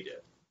exactly what they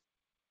did.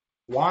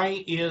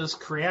 Why is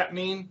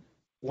creatinine?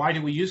 Why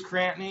do we use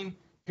creatinine?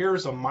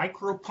 Here's a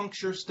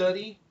micropuncture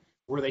study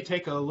where they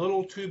take a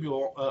little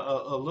tubule,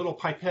 a little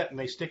pipette, and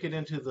they stick it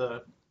into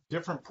the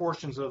different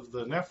portions of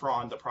the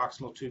nephron, the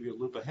proximal tubule,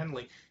 loop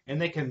Henle,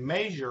 and they can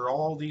measure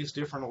all these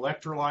different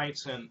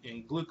electrolytes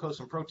and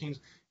glucose and proteins,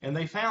 and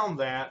they found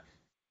that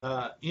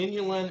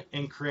inulin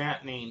and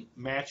creatinine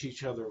match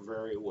each other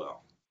very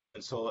well.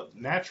 And so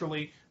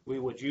naturally, we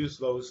would use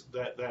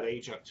that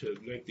agent to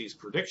make these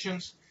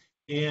predictions.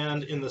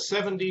 And in the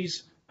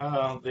 70s,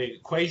 the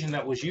equation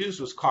that was used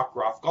was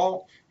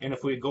Cockcroft-Gault. And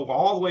if we go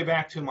all the way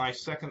back to my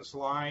second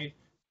slide,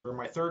 or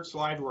my third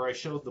slide, where I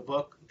showed the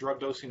book, Drug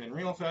Dosing and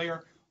Renal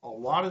Failure, a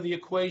lot of the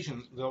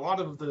equations, a lot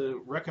of the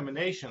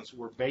recommendations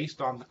were based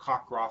on the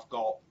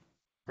Cockcroft-Gault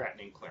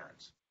creatinine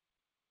clearance.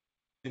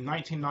 In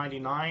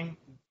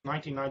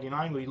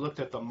 1999, we looked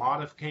at the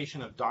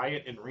modification of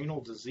diet and renal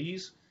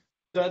disease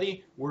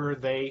study, where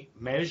they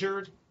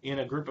measured in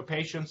a group of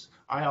patients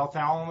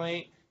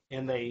iothalamate,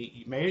 and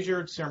they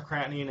measured serum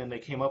creatinine, and they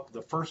came up with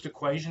the first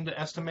equation to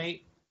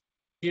estimate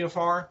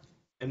GFR,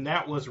 and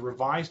that was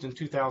revised in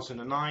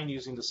 2009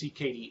 using the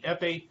CKD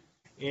epi,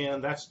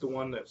 and that's the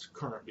one that's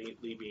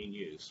currently being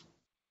used.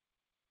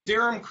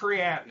 Serum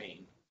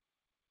creatinine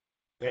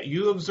that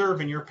you observe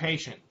in your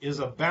patient is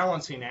a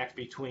balancing act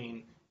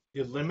between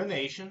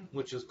elimination,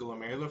 which is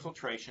glomerular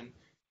filtration,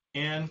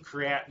 and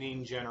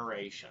creatinine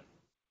generation.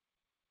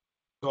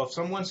 So if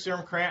someone's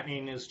serum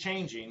creatinine is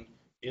changing,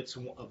 it's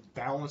a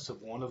balance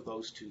of one of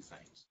those two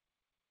things.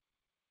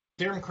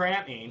 Serum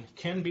creatinine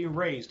can be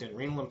raised in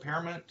renal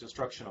impairment,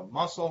 destruction of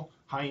muscle,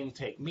 high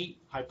intake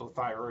meat,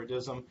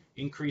 hypothyroidism,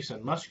 increase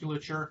in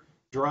musculature,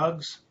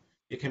 drugs.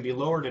 It can be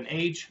lowered in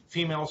age,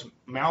 females,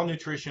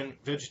 malnutrition,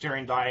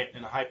 vegetarian diet,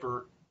 and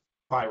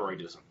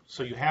hyperthyroidism.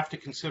 So you have to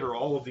consider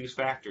all of these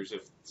factors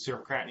if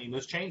serum creatinine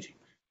is changing.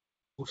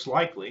 Most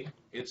likely,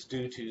 it's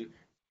due to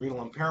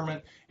renal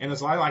impairment. And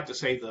as I like to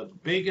say, the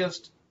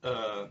biggest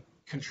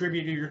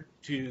contributor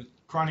to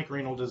chronic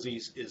renal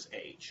disease is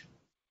age.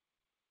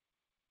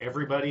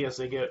 Everybody, as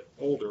they get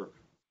older,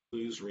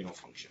 lose renal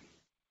function.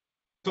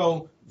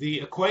 So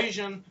the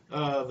equation,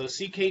 the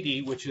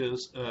CKD, which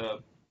is an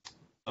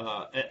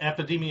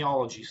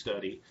epidemiology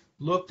study,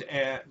 looked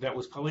at, that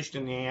was published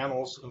in the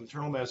Annals of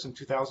Internal Medicine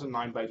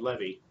 2009 by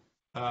Levy,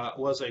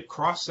 was a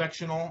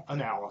cross-sectional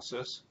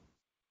analysis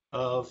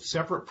of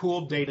separate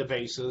pooled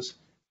databases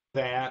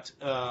that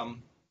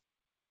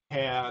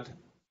had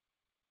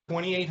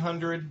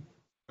 2,800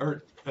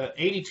 or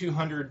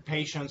 8,200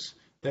 patients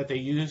that they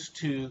used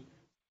to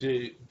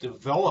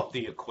develop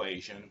the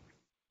equation,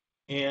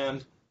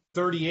 and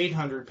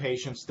 3,800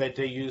 patients that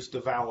they used to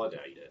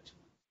validate it.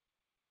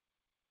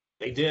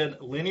 They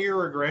did linear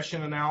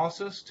regression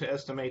analysis to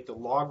estimate the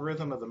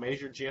logarithm of the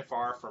measured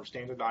GFR from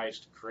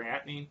standardized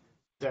creatinine,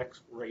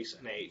 sex, race,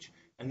 and age.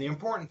 And the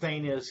important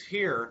thing is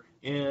here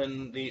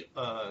in the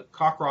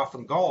Cockcroft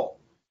and Gault,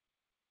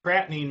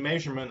 creatinine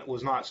measurement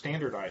was not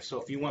standardized.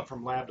 So if you went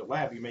from lab to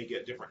lab, you may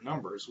get different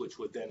numbers, which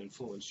would then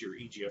influence your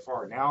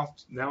eGFR.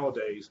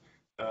 Nowadays,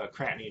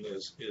 creatinine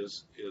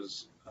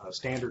is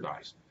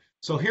standardized.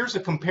 So here's a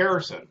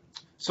comparison.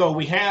 So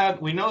we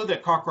know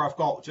that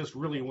Cockcroft-Gault just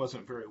really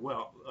wasn't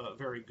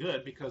very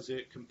good, because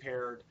it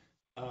compared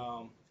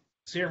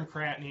serum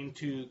creatinine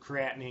to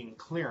creatinine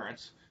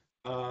clearance.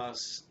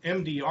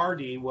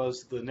 MDRD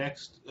was the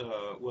next,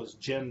 was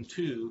Gen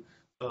 2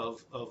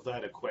 of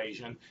that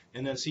equation,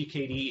 and then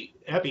CKD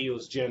epi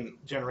was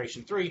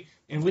generation 3.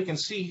 And we can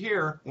see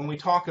here, when we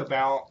talk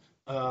about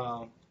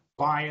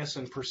bias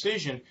and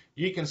precision,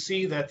 you can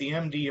see that the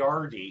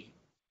MDRD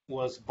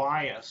was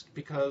biased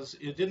because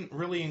it didn't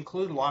really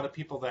include a lot of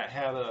people that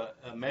had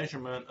a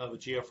measurement of a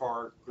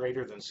GFR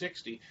greater than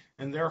 60,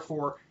 and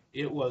therefore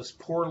it was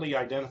poorly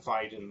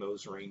identified in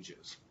those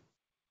ranges.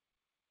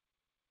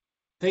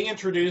 They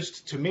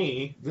introduced to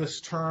me this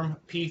term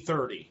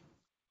P30.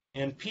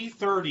 And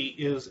P30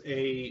 is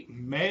a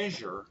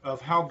measure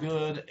of how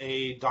good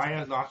a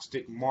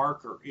diagnostic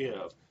marker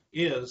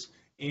is.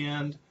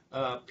 And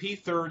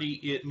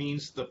P30, it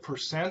means the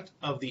percent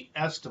of the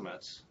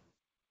estimates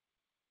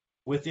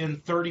within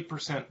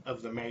 30%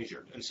 of the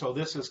measured. And so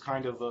this is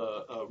kind of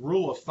a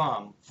rule of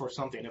thumb for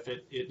something. If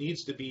it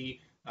needs to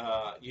be,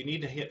 you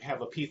need to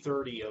have a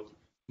P30 of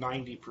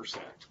 90%.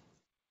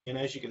 And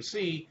as you can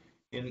see,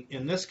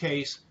 in this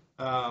case,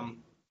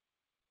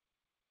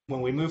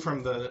 when we move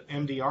from the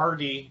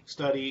MDRD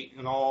study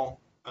and all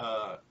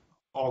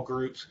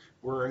groups,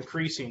 we're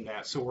increasing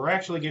that. So we're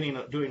actually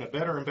doing a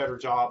better and better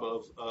job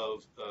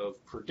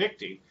of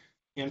predicting.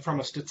 And from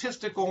a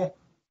statistical,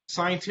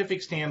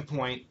 scientific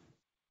standpoint,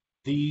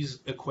 these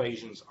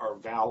equations are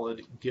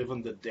valid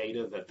given the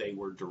data that they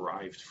were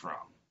derived from.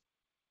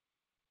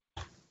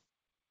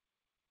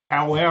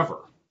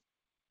 However,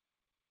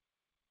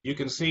 you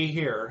can see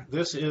here,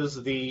 this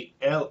is the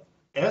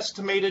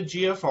estimated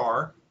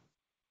GFR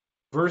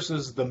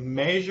versus the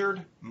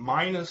measured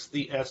minus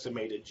the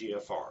estimated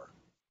GFR.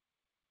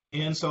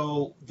 And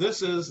so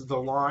this is the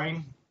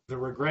line, the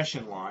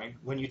regression line,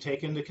 when you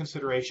take into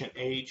consideration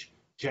age,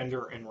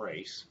 gender, and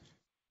race.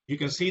 You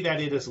can see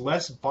that it is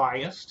less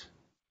biased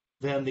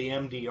than the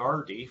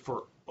MDRD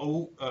for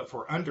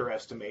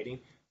underestimating.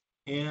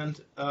 And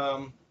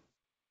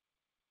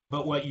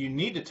but what you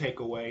need to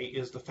take away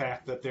is the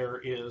fact that there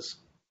is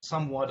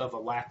somewhat of a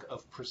lack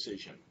of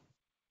precision.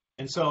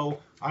 And so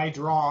I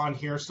draw on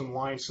here some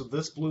lines. So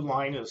this blue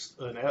line is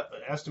an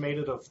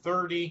estimated of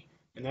 30,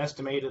 an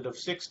estimated of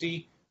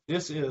 60.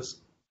 This is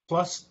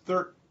plus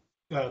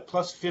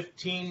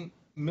 15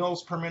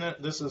 mils per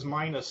minute. This is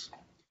minus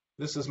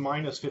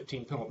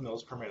 15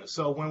 mils per minute.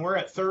 So when we're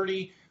at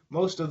 30,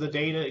 most of the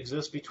data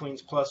exists between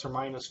plus or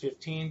minus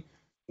 15.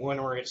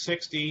 When we're at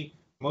 60,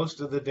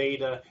 most of the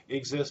data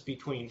exists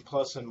between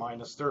plus and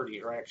minus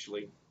 30, or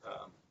actually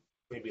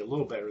maybe a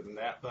little better than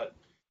that. But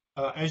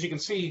as you can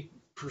see,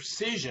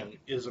 precision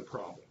is a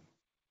problem.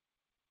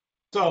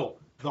 So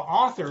the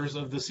authors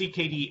of the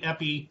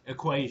CKD-EPI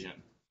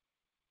equation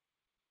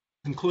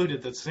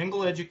concluded that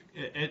single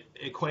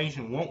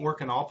equation won't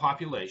work in all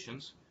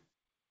populations.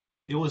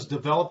 It was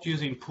developed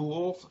using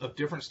pools of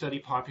different study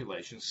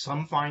populations.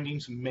 Some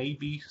findings may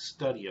be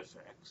study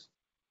effects.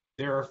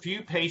 There are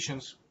few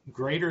patients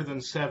greater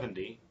than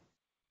 70,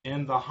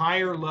 and the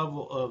higher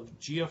level of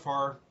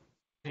GFR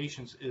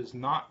patients is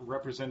not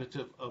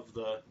representative of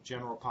the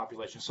general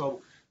population.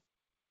 So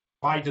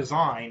by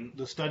design,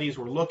 the studies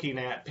were looking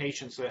at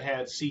patients that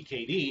had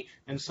CKD,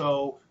 and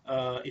so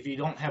if you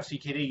don't have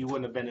CKD, you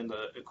wouldn't have been in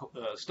the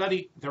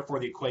study, therefore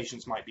the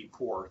equations might be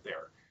poor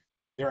there.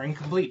 There are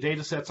incomplete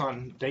data sets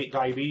on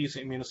diabetes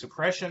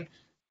immunosuppression.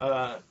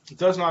 It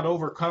does not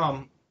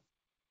overcome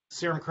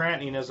serum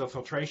creatinine as a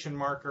filtration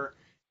marker,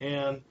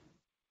 and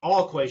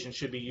all equations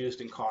should be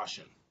used in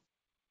caution.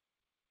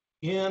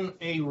 In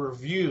a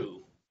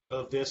review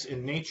of this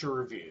in Nature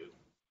Review,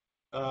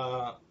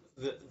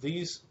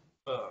 these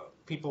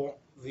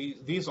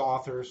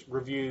authors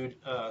reviewed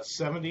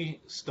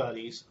 70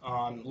 studies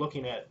on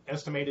looking at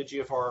estimated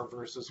GFR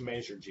versus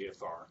measured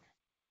GFR,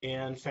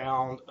 and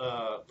found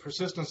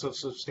persistence of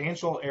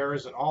substantial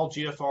errors in all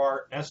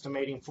GFR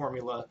estimating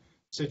formula,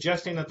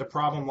 suggesting that the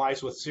problem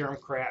lies with serum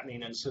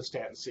creatinine and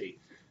cystatin C.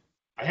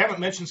 I haven't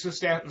mentioned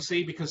cystatin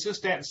C because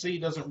cystatin C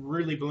doesn't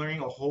really bring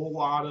a whole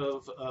lot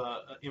of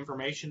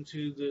information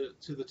to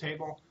the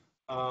table,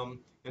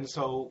 and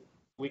so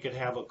we could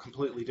have a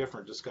completely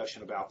different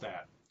discussion about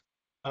that.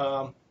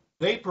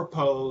 They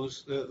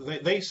propose,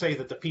 they say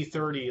that the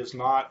P30 is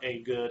not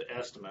a good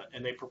estimate,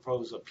 and they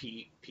propose a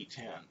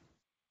P10.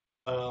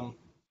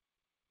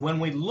 When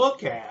we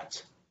look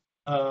at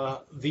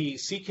the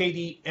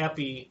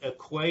CKD-EPI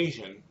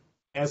equation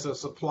as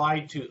it's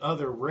applied to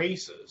other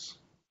races,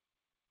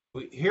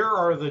 here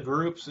are the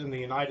groups in the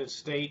United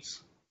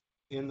States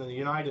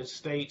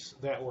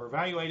that were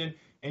evaluated,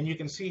 and you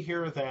can see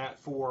here that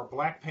for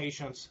black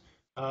patients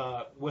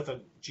with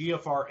a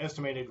GFR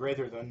estimated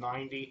greater than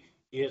 90,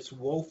 it's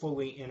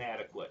woefully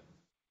inadequate.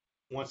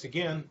 Once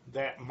again,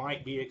 that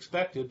might be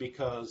expected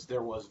because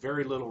there was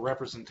very little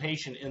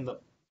representation in the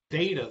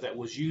data that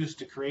was used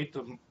to create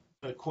the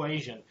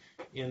equation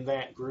in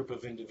that group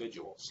of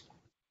individuals.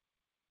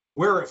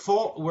 Where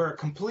it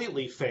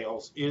completely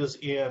fails is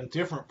in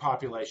different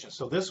populations.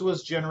 So this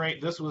was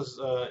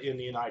in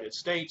the United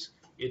States.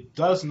 It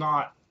does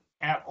not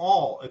at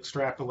all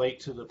extrapolate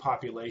to the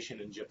population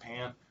in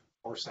Japan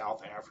or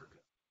South Africa.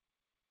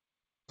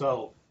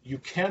 So you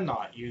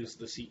cannot use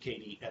the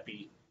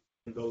CKD-EPI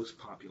in those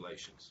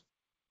populations.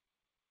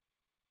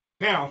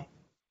 Now,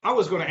 I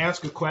was going to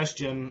ask a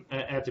question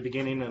at the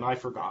beginning and I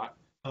forgot.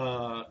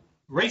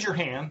 Raise your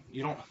hand.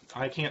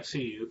 I can't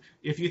see you.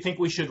 If you think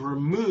we should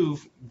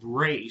remove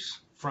race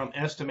from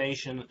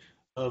estimation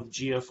of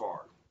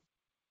GFR.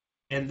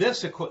 And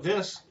this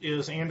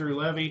is Andrew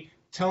Levy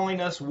telling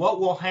us what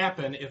will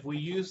happen if we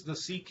use the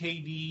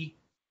CKD-EPI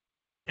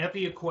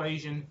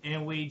equation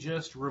and we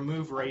just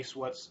remove race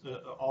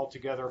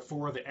altogether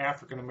for the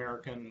African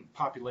American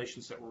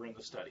populations that were in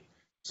the study.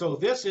 So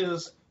this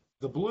is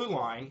The blue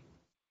line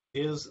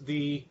is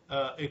the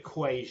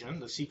equation,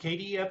 the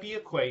CKD-EPI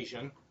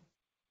equation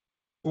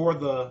for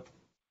the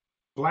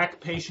black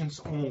patients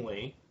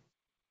only,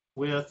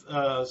 with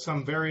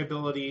some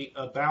variability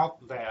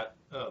about that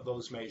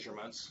those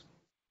measurements.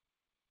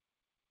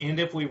 And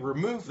if we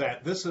remove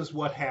that, this is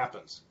what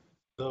happens.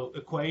 The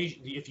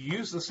equation, if you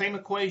use the same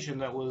equation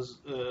that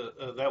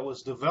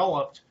was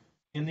developed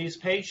in these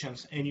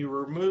patients, and you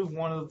remove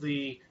one of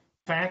the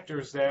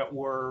factors that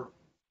were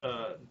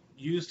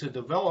used to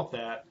develop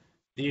that,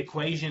 the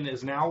equation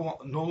is now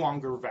no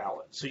longer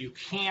valid. So you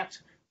can't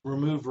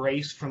remove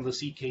race from the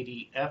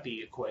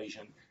CKD-EPI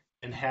equation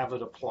and have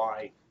it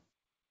apply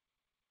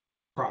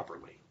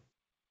properly.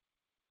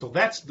 So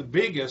that's the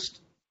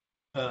biggest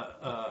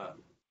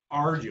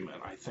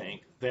argument, I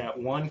think, that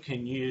one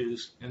can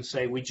use and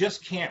say we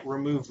just can't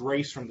remove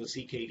race from the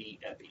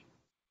CKD-EPI.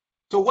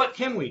 So what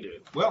can we do?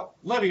 Well,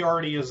 Levy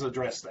already has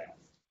addressed that.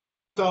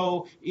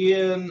 So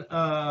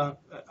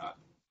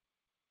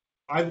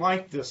I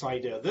like this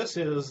idea. This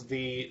is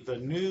the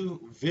new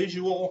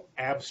visual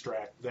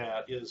abstract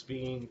that is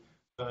being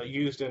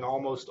used in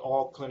almost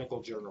all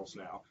clinical journals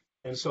now.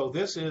 And so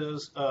this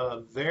is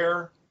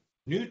their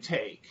new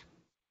take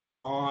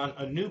on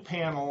a new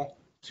panel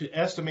to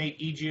estimate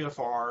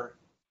eGFR,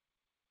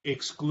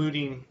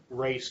 excluding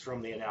race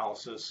from the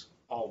analysis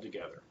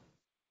altogether.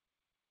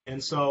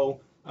 And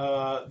so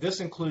this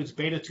includes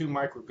beta-2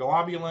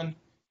 microglobulin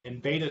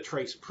and beta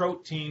trace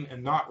protein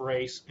and not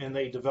race, and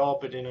they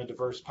develop it in a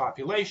diverse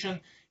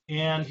population.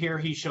 And here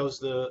he shows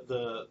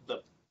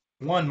the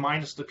 1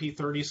 minus the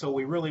p30, so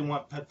we really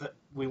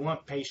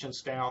want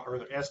patients down, or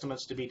the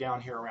estimates to be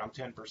down here around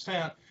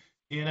 10%.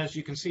 And as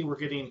you can see,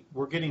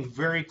 we're getting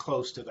very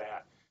close to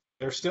that.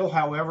 There still,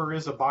 however,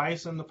 is a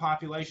bias in the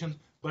population,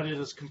 but it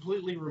has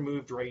completely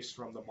removed race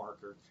from the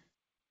marker.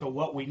 So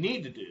what we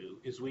need to do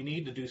is we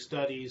need to do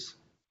studies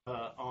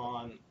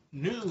on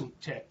new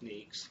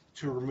techniques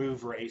to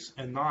remove race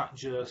and not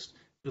just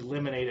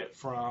eliminate it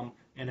from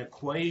an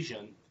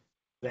equation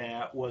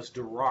that was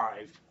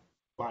derived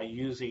by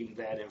using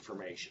that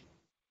information.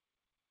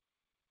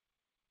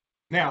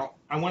 Now,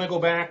 I want to go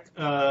back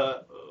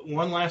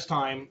one last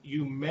time.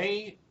 You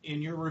may,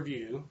 in your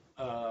review,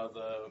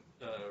 the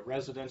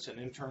residents and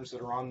interns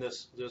that are on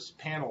this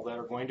panel that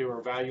are going to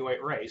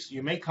evaluate race,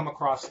 you may come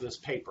across this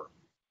paper.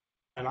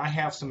 And I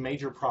have some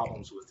major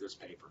problems with this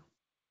paper.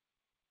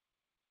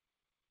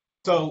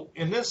 So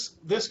in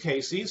this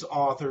case, these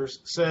authors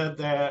said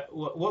that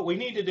what we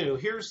need to do,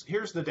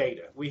 here's the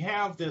data. We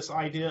have this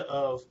idea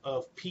of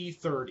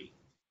P30.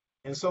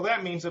 And so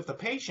that means if the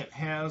patient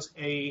has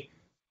a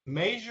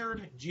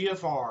measured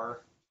GFR,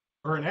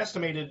 or an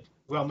estimated,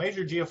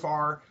 measured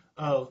GFR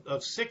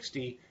of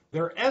 60,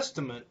 their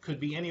estimate could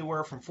be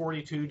anywhere from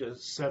 42 to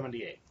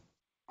 78.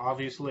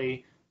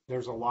 Obviously,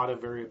 there's a lot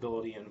of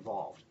variability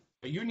involved.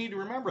 But you need to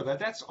remember that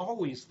that's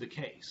always the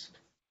case.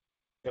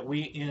 That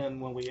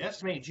when we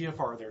estimate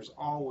GFR, there's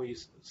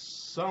always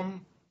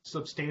some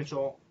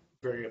substantial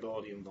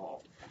variability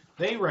involved.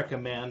 They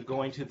recommend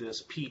going to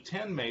this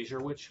P10 measure,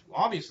 which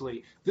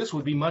obviously this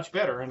would be much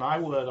better, and I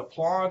would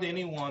applaud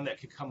anyone that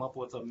could come up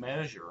with a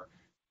measure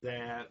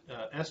that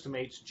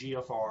estimates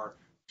GFR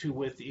to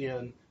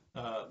within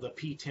the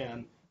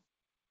P10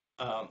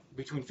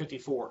 between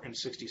 54 and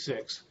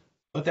 66.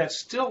 But that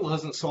still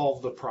doesn't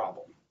solve the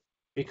problem,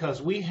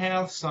 because we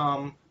have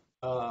some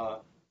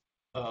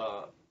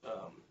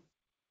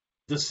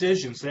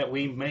decisions that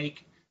we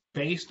make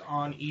based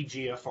on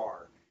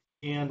eGFR.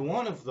 And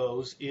one of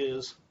those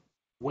is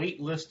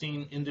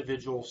waitlisting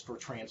individuals for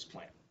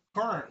transplant.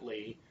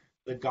 Currently,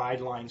 the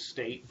guidelines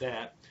state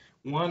that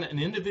when an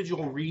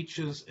individual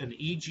reaches an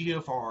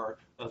eGFR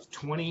of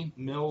 20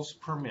 mils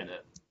per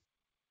minute,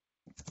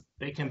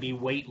 they can be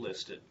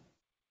waitlisted.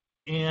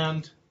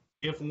 And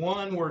if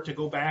one were to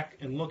go back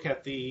and look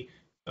at the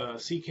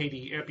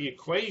CKD-EPI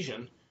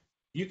equation,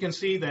 you can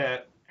see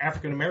that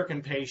African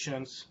American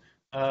patients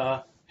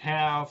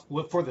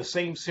for the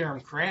same serum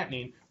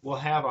creatinine, will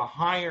have a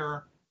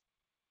higher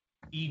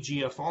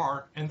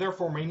eGFR and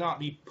therefore may not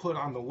be put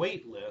on the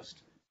wait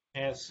list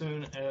as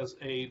soon as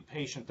a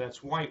patient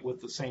that's white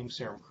with the same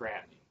serum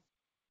creatinine.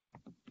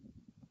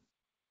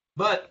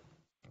 But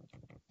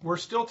we're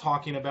still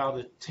talking about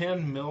a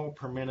 10 mil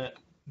per minute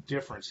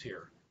difference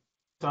here.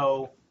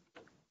 So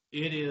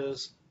it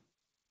is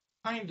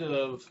kind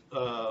of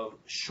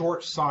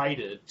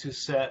short-sighted to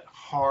set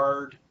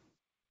hard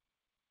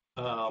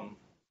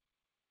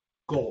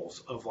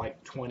goals of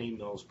like 20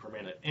 mils per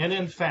minute. And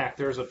in fact,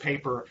 there's a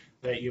paper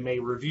that you may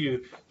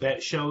review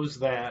that shows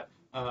that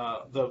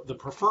the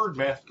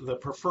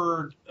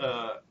preferred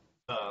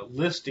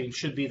listing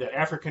should be that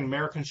African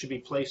Americans should be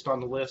placed on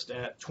the list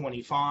at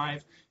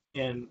 25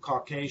 and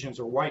Caucasians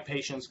or white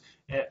patients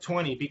at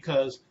 20,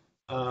 because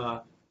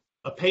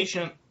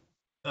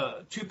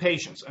two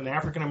patients, an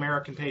African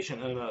American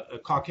patient and a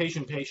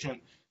Caucasian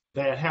patient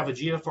that have a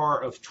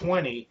GFR of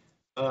 20,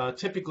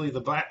 typically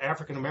the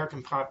African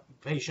American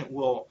patient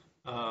will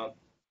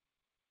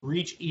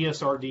reach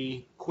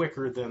ESRD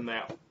quicker than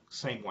that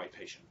same white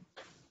patient.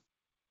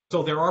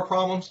 So there are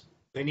problems.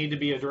 They need to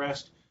be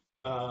addressed.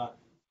 A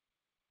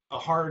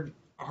hard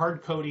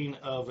coding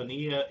of an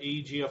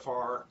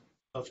eGFR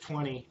of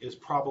 20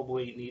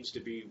 probably needs to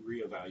be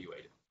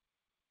reevaluated.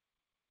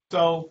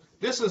 So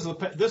this is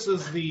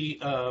the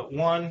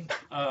one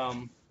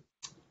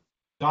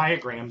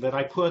diagram that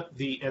I put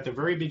at the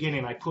very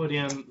beginning. I put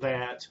in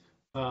that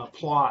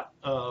plot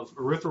of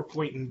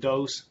erythropoietin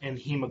dose and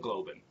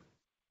hemoglobin,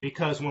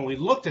 because when we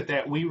looked at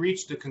that, we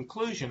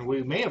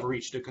may have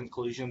reached a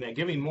conclusion that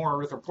giving more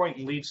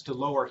erythropoietin leads to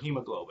lower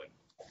hemoglobin.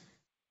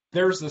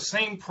 There's the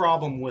same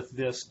problem with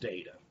this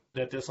data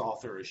that this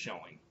author is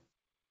showing.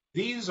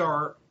 These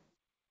are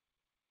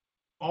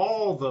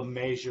all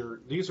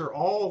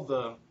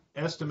the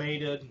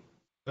estimated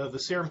the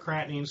serum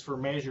creatinines for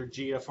measured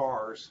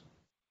GFRs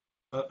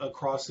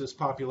across this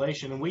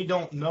population, and we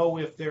don't know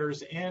if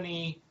there's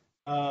any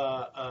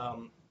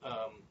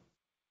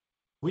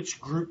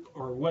which group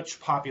or which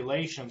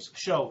populations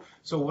show.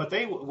 So what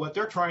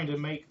they're trying to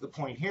make the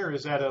point here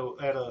is at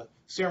a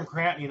serum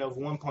creatinine of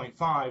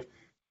 1.5,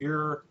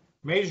 your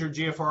measured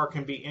GFR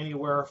can be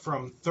anywhere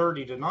from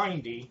 30 to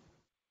 90,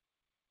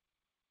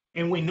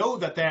 and we know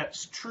that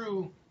that's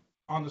true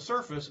on the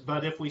surface.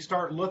 But if we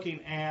start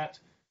looking at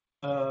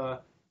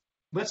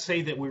let's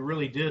say that we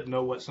really did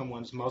know what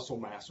someone's muscle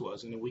mass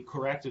was, and we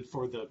corrected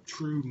for the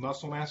true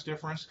muscle mass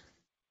difference,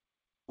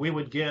 we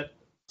would get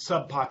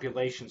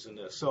subpopulations in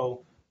this.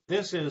 So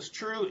this is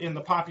true in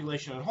the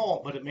population at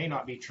whole, but it may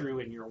not be true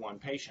in your one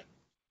patient.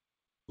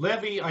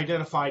 Levy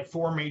identified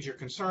 4 major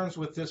concerns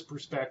with this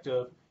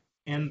perspective,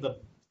 and the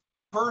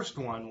first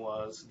one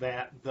was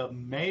that the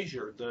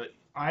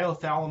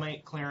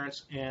iothalamate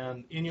clearance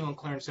and inulin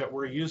clearance that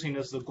we're using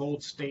as the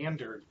gold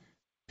standard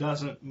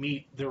doesn't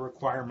meet the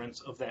requirements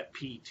of that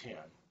P10.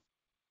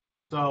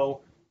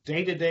 So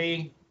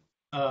day-to-day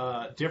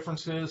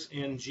differences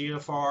in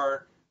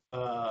GFR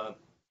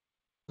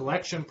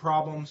collection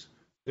problems.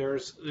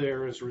 There's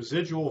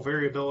residual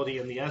variability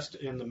in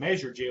the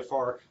measured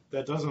GFR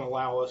that doesn't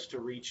allow us to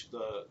reach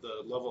the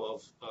level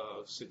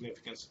of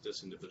significance of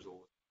this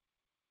individual.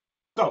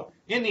 So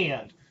in the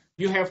end,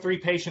 you have 3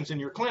 patients in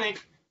your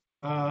clinic,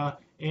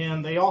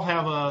 and they all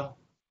have a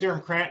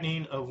serum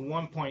creatinine of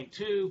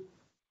 1.2.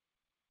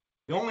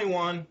 The only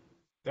one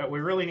that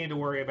we really need to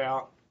worry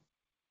about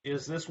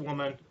is this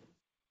woman,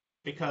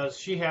 because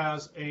she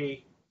has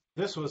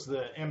this was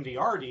the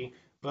MDRD,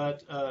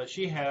 but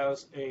she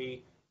has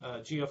a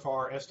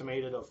GFR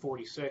estimated of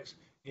 46,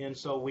 and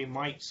so we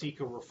might seek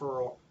a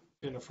referral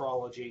to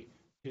nephrology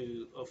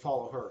to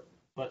follow her.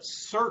 But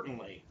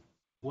certainly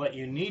what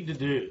you need to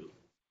do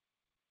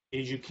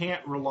is you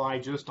can't rely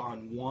just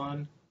on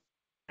one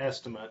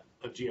estimate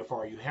of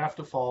GFR. You have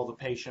to follow the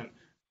patient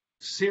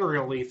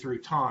serially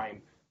through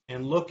time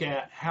and look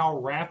at how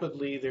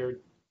rapidly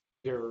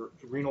their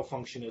renal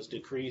function is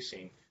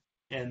decreasing,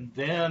 and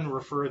then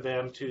refer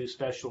them to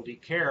specialty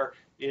care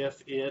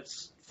if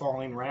it's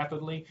falling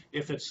rapidly.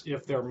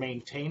 If they're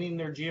maintaining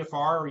their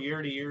GFR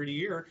year to year to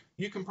year,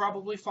 you can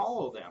probably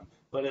follow them.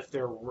 But if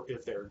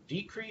they're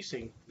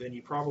decreasing, then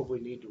you probably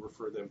need to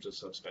refer them to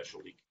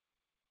subspecialty.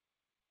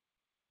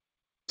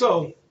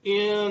 So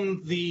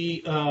in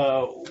the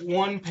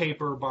one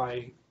paper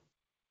by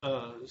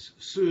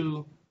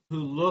Sue, who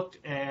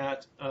looked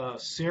at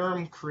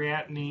serum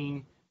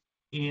creatinine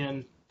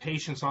in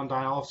patients on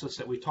dialysis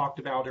that we talked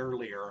about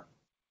earlier,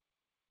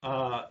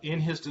 in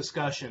his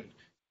discussion,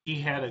 he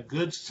had a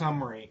good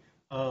summary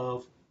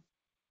of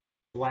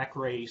black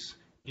race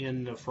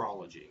in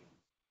nephrology.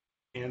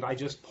 And I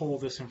just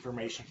pulled this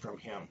information from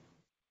him.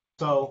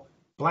 So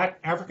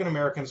African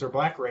Americans or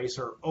black race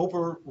are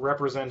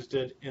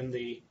overrepresented in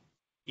the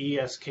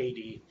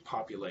ESKD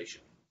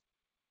population.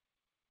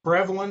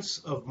 Prevalence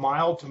of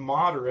mild to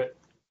moderate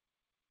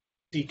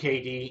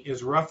CKD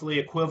is roughly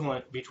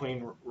equivalent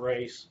between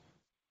race,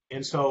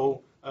 and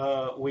so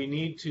we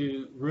need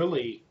to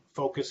really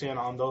focus in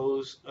on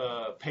those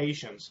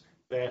patients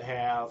that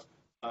have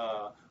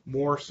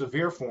more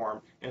severe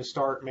form and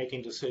start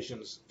making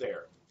decisions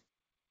there.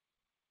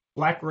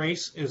 Black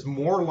race is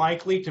more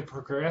likely to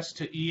progress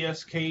to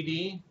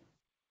ESKD.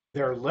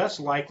 They're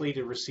less likely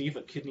to receive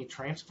a kidney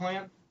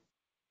transplant.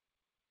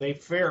 They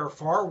fare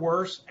far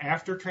worse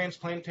after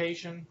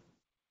transplantation.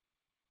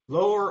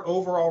 Lower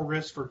overall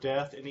risk for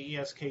death in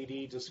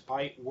ESKD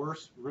despite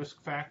worse risk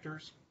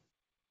factors.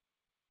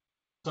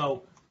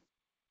 So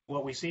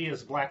what we see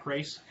is black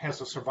race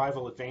has a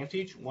survival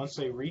advantage once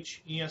they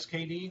reach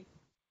ESKD.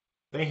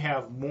 They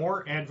have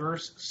more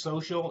adverse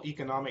social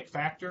economic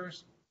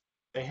factors.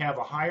 They have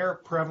a higher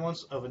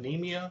prevalence of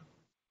anemia.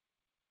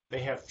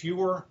 They have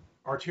fewer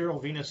arterial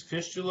venous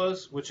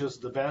fistulas, which is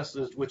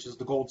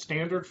the gold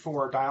standard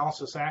for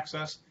dialysis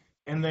access,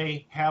 and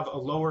they have a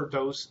lower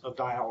dose of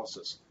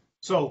dialysis.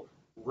 So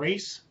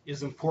race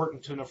is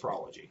important to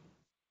nephrology.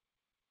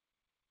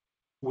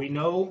 We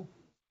know,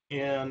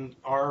 and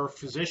our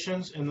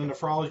physicians in the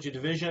nephrology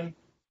division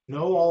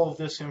know all of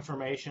this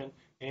information,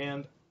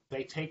 and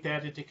they take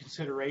that into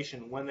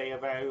consideration when they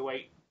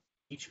evaluate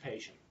each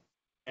patient.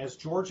 As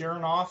George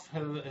Aronoff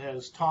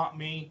has taught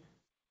me,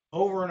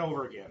 over and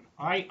over again.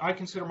 I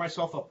consider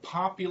myself a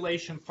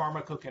population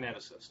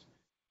pharmacokineticist,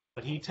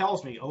 but he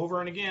tells me over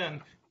and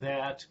again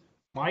that,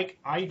 Mike,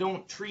 I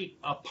don't treat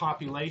a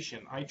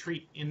population, I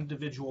treat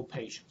individual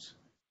patients.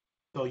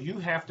 So you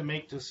have to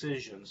make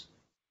decisions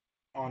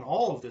on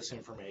all of this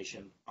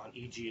information, on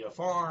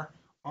eGFR,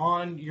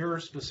 on your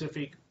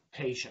specific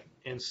patient,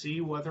 and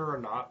see whether or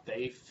not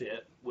they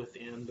fit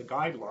within the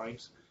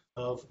guidelines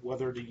of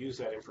whether to use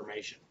that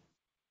information.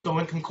 So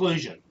in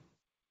conclusion,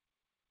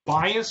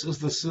 bias is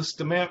the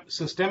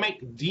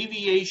systemic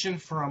deviation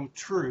from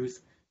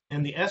truth,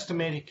 and the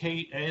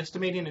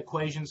estimating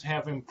equations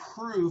have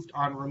improved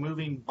on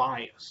removing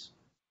bias.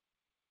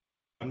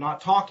 I'm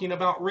not talking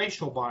about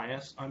racial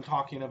bias, I'm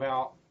talking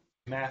about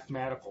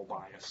mathematical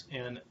bias.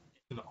 And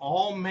in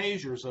all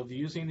measures of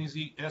using these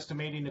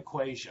estimating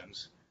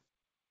equations,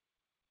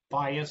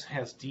 bias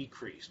has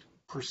decreased.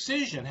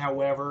 Precision,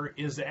 however,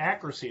 is the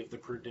accuracy of the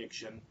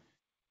prediction,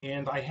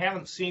 and I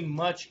haven't seen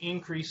much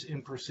increase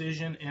in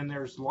precision, and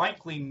there's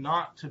likely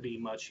not to be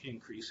much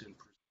increase in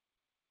precision.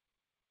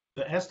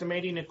 The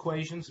estimating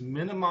equations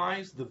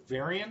minimize the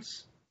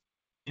variance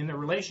in the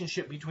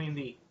relationship between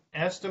the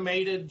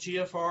estimated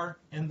GFR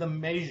and the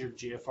measured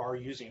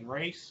GFR using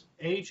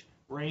age,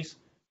 race,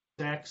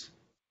 sex,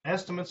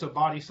 estimates of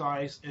body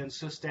size, and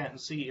cystatin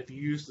C if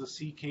you use the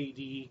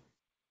CKD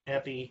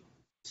epi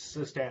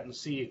cystatin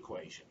C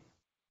equation.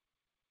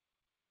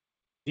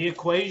 The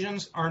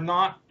equations are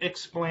not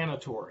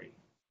explanatory.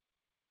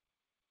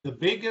 The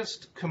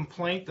biggest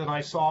complaint that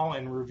I saw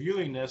in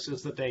reviewing this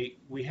is that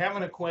we have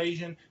an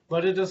equation,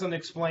 but it doesn't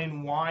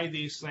explain why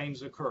these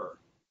things occur.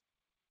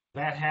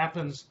 That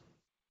happens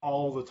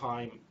all the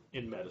time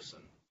in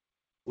medicine.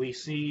 We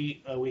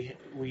see,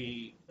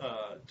 we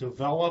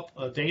develop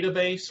a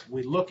database,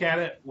 we look at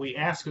it, we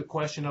ask a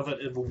question of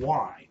it of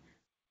why.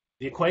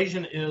 The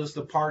equation is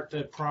the part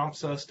that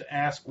prompts us to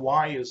ask,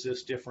 why is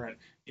this different?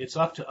 It's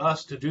up to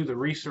us to do the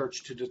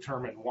research to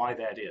determine why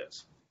that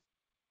is.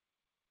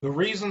 The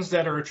reasons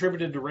that are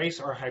attributed to race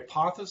are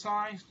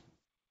hypothesized,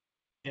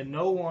 and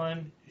no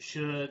one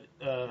should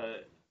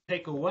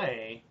take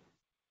away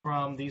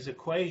from these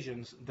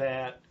equations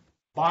that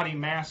body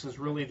mass is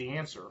really the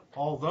answer,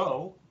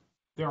 although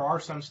there are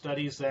some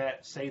studies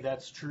that say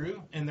that's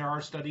true, and there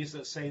are studies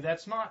that say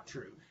that's not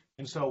true,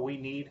 and so we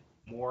need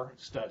more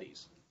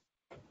studies.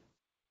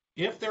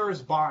 If there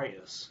is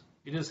bias,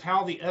 it is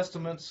how the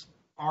estimates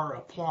are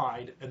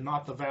applied and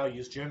not the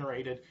values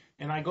generated.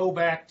 And I go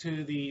back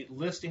to the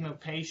listing of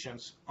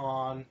patients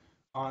on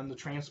the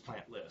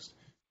transplant list.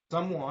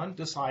 Someone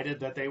decided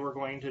that they were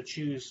going to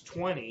choose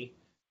 20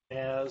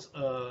 as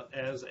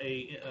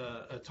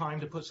a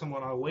time to put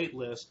someone on a wait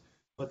list,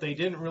 but they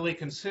didn't really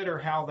consider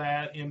how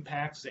that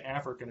impacts the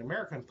African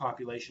American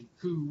population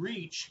who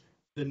reach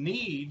the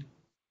need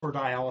for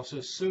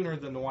dialysis sooner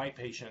than the white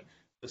patient,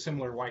 the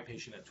similar white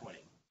patient at 20.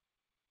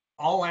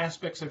 All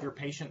aspects of your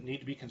patient need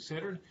to be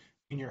considered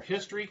in your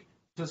history,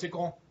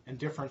 physical, and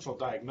differential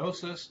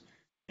diagnosis,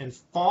 and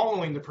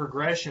following the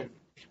progression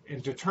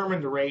and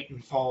determine the rate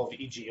and fall of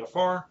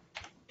eGFR.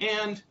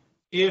 And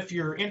if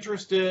you're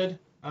interested,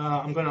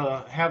 I'm going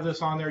to have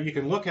this on there. You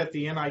can look at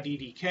the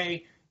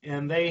NIDDK,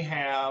 and they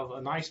have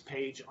a nice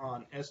page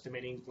on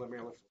estimating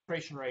glomerular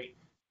filtration rate,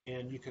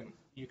 and you can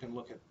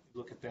look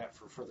at that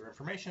for further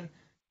information.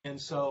 And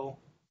so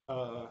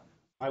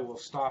I will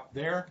stop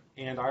there.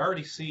 And I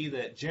already see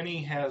that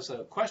Jenny has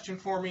a question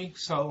for me.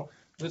 So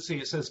let's see.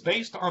 It says,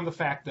 based on the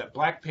fact that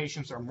Black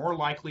patients are more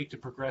likely to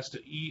progress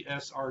to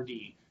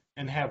ESRD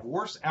and have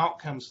worse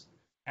outcomes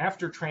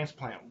after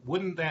transplant,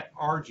 wouldn't that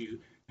argue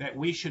that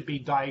we should be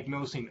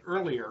diagnosing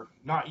earlier,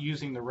 not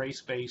using the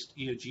race-based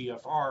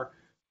eGFR,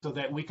 so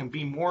that we can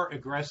be more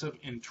aggressive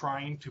in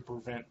trying to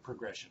prevent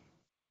progression?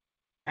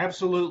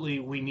 Absolutely,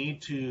 we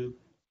need to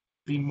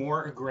be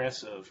more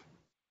aggressive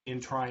in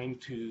trying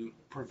to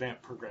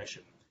prevent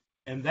progression.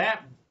 And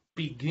that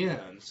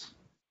begins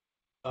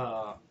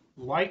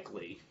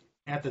likely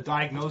at the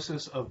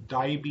diagnosis of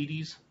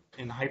diabetes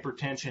and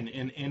hypertension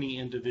in any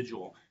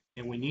individual.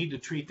 And we need to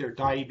treat their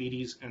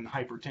diabetes and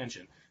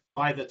hypertension.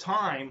 By the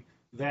time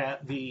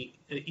that the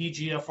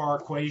eGFR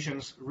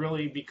equations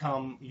really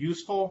become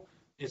useful,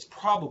 it's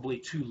probably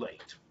too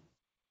late.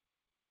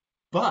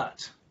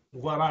 But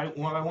what I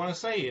want to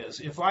say is,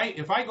 if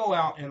I go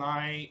out and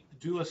I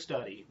do a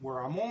study where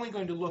I'm only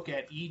going to look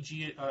at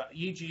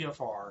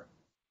eGFR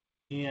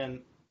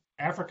in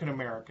African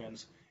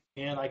Americans,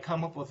 and I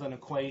come up with an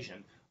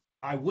equation,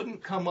 I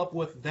wouldn't come up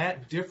with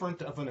that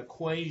different of an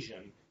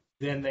equation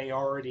than they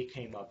already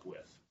came up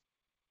with.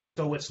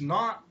 So it's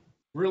not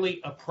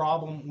really a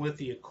problem with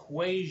the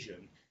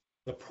equation.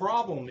 The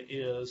problem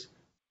is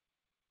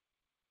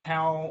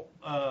how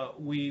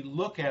we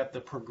look at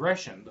the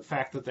progression, the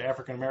fact that the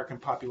African American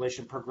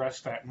population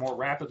progressed more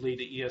rapidly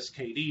to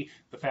ESKD,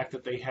 the fact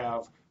that they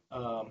have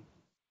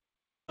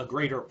a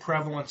greater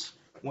prevalence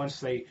once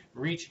they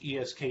reach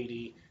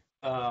ESKD.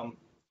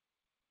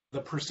 The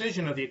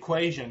precision of the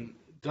equation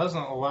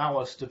doesn't allow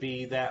us to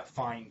be that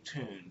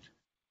fine-tuned.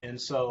 And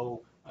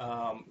so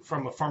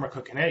from a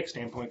pharmacokinetic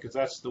standpoint, because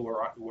that's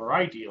where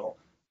I deal,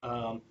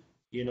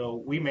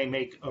 we may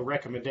make a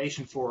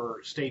recommendation for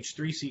stage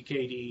 3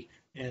 CKD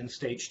and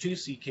stage 2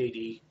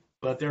 CKD,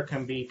 but there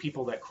can be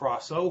people that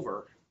cross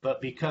over.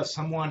 But because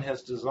someone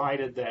has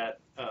decided that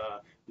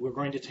we're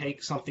going to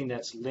take something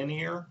that's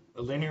linear,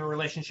 a linear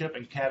relationship,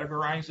 and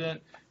categorize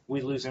it,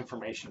 we lose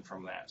information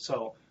from that.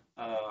 So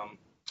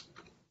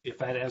if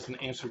that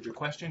hasn't answered your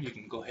question, you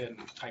can go ahead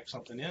and type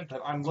something in.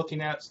 But I'm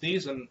looking at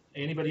these, and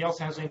anybody else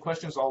has any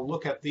questions, I'll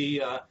look at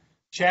the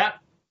chat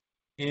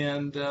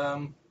and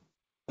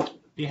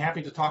be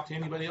happy to talk to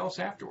anybody else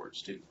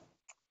afterwards, too.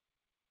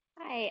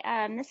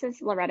 Hi, this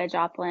is Loretta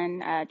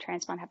Joplin,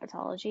 transplant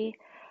hepatology.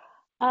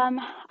 I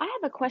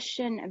have a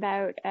question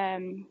about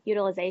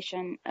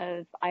utilization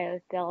of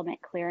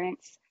iothalamic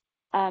clearance.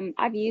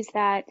 I've used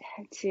that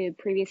to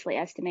previously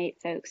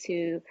estimate folks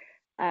who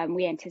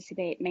we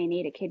anticipate may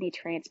need a kidney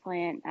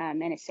transplant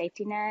and a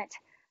safety net.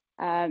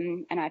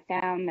 And I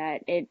found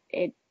that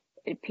it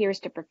appears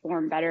to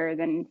perform better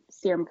than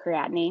serum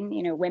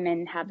creatinine.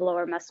 Women have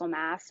lower muscle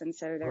mass, and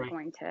so they're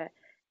going to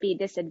be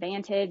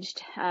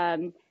disadvantaged.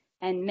 And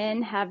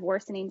men have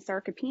worsening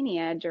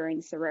sarcopenia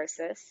during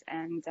cirrhosis,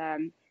 and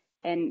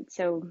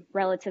so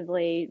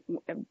relatively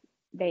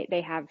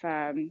they have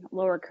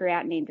lower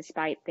creatinine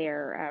despite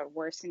their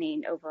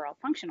worsening overall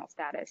functional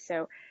status.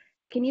 So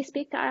can you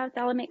speak to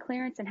iothalamic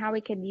clearance and how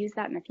we could use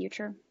that in the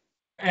future?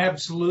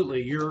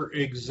 Absolutely. You're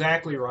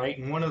exactly right.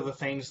 And one of the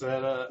things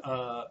that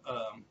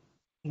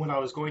when I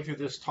was going through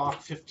this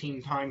talk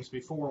 15 times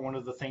before, one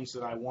of the things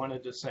that I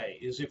wanted to say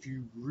is if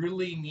you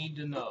really need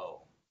to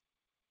know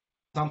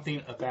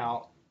something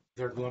about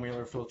their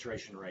glomerular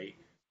filtration rate,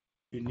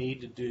 you need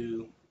to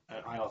do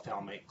an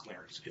iothalamic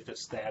clearance if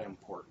it's that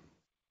important.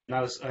 And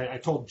I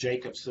told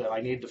Jacobs that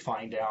I needed to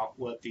find out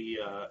what the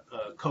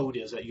code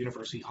is at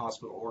University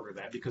Hospital order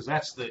that, because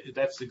that's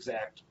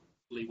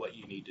exactly what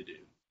you need to do.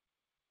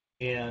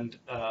 And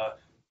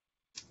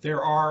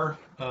there are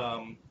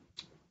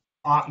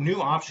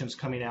new options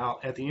coming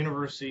out at the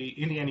university,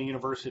 Indiana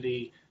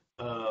University.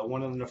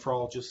 One of the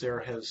nephrologists there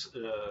has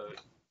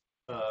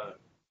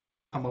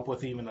come up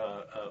with even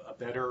a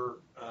better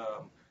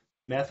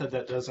method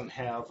that doesn't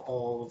have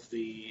all of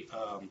the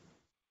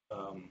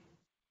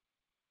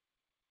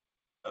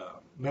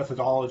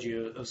methodology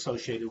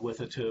associated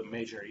with it to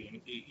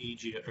measuring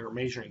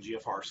measuring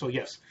GFR. So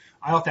yes,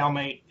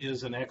 iothalamate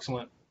is an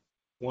excellent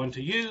one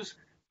to use,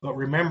 but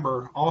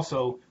remember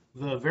also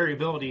the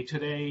variability.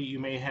 Today you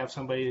may have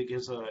somebody that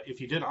gives if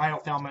you did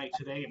iothalamate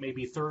today, it may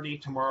be 30,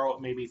 tomorrow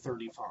it may be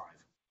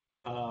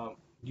 35.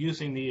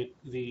 Using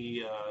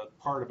the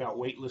part about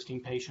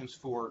waitlisting patients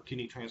for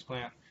kidney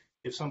transplant,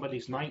 if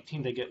somebody's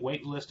 19, they get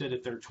waitlisted.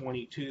 If they're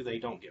 22, they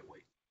don't get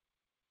wait.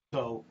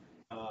 So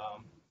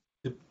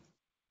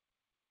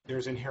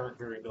there's inherent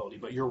variability,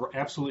 but you're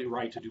absolutely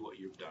right to do what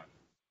you've done.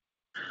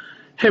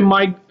 Hey,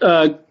 Mike,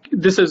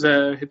 this is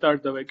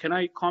Hitar Dave. Can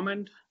I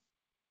comment?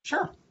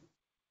 Sure.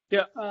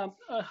 Yeah.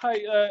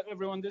 Hi,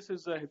 everyone. This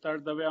is Hitar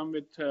Dave.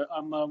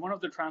 I'm one of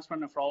the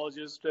transplant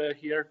nephrologists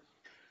here.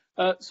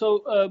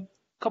 So a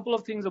couple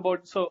of things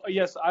about. So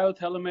yes,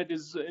 iothalamate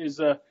is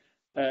a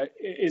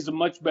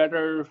much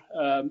better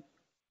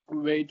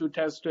way to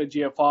test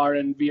GFR,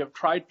 and we have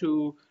tried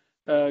to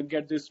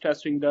get this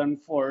testing done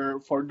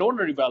for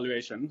donor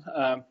evaluation.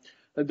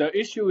 The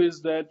issue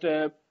is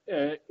that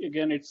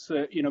again, it's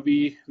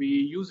we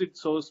use it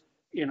so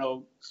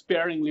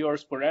sparingly or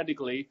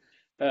sporadically,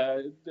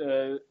 and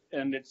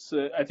it's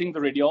I think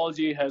the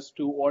radiology has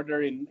to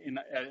order in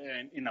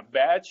a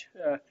batch,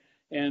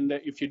 and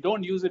if you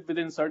don't use it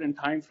within a certain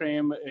time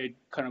frame, it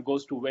kind of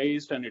goes to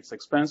waste and it's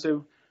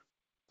expensive.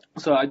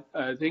 So I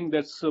think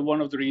that's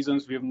one of the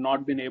reasons we have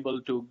not been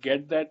able to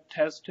get that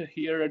test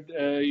here at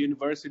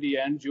University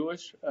and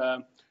Jewish.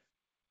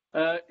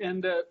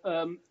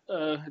 Loretta,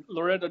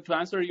 to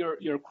answer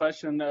your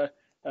question,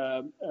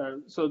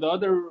 so the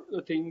other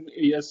thing,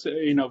 yes,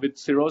 with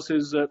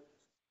cirrhosis,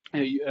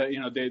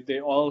 they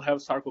all have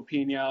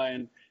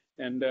sarcopenia,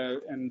 and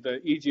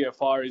the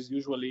eGFR is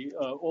usually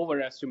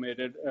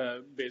overestimated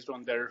based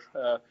on their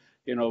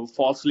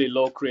falsely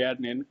low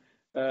creatinine.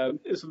 So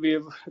we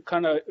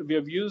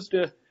have used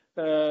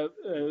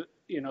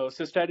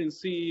cystatin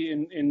C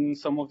in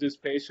some of these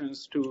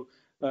patients to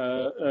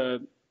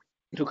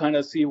kind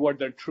of see what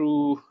their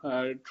true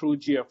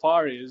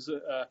GFR is.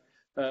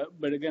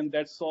 But again,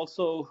 that's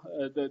also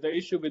the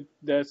issue with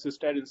the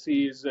cystatin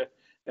C is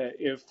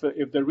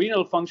if the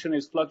renal function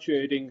is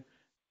fluctuating,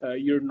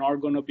 you're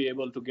not going to be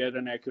able to get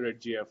an accurate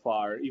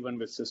GFR even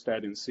with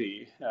cystatin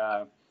C.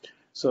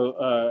 So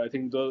I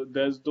think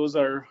those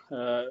are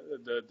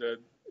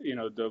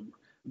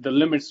the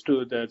limits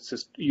to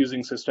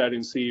using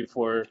cystatin C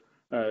for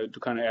to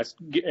kind of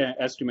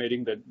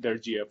estimating their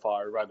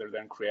GFR rather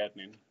than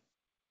creatinine.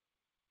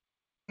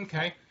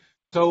 Okay,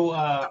 so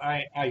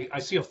I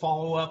see a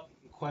follow-up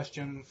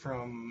question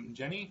from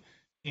Jenny,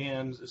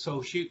 and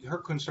so her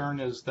concern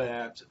is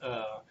that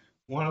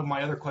one of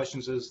my other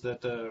questions is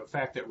that the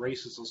fact that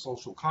race is a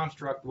social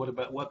construct. What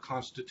about what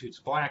constitutes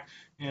black?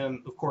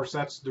 And of course,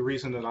 that's the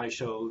reason that I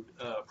showed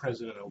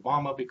President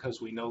Obama, because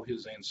we know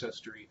his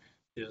ancestry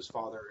his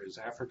father is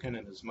African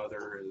and his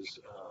mother is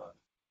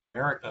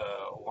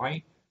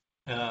white.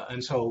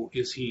 And so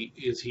is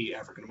he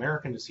African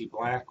American? Is he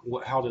black?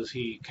 How does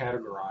he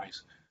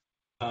categorize?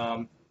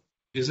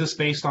 Is this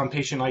based on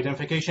patient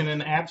identification?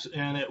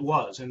 And it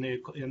was in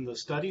the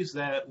studies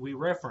that we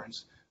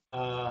reference.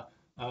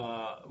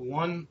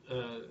 One,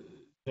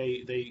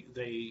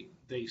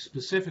 they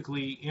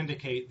specifically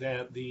indicate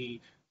that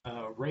the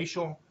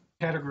racial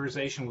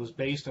categorization was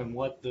based on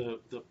what the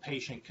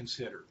patient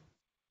considered.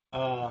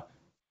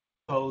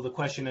 So the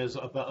question is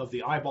of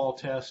the eyeball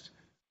test.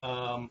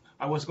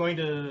 I was going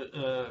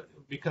to,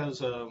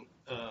 because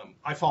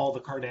I follow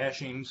the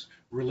Kardashians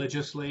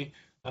religiously,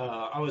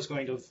 I was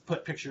going to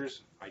put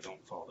pictures. I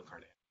don't follow the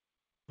Kardashians.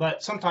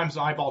 But sometimes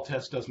the eyeball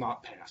test does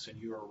not pass, and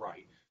you are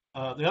right.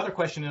 The other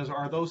question is,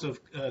 are those of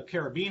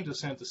Caribbean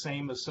descent the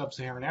same as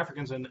sub-Saharan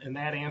Africans? And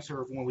that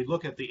answer, when we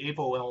look at the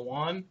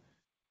ApoL1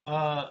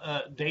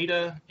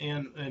 data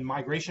and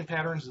migration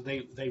patterns,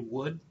 they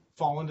would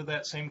fall into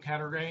that same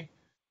category.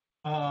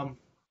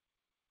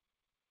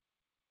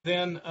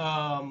 Then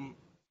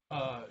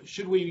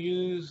should we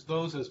use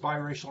those as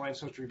biracial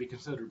ancestry to be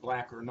considered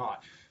black or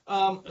not?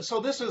 So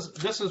this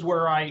is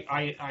where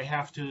I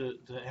have to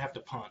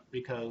punt,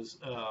 because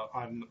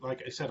I'm,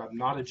 like I said, I'm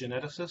not a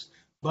geneticist.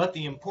 But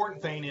the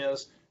important thing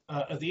is,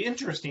 the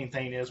interesting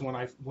thing is, when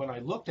I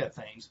looked at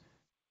things,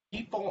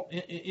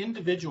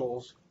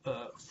 individuals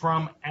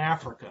from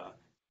Africa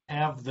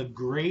have the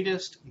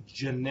greatest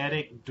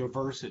genetic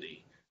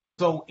diversity.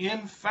 So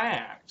in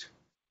fact,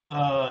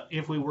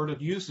 if we were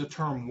to use the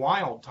term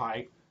wild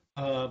type,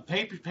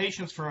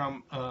 patients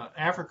from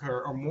Africa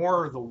are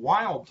more the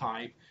wild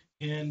type,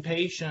 and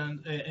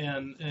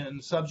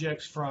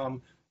subjects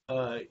from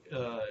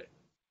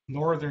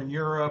Northern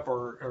Europe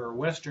or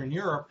Western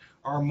Europe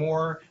are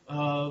more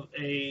of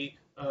a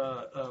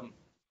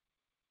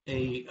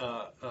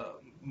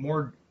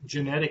more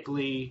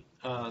genetically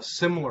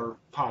similar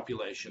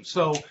population.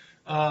 So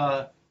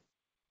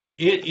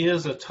it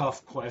is a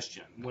tough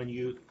question when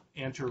you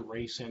enter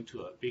race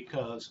into it,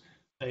 because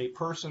a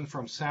person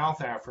from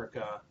South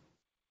Africa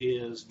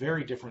is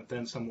very different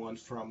than someone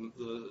from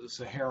the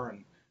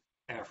Saharan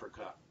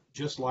Africa.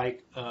 Just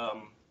like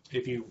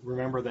if you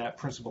remember that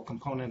principal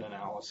component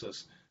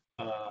analysis,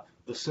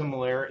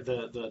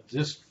 the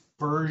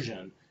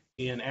dispersion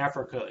in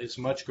Africa is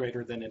much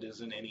greater than it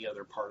is in any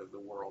other part of the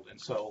world.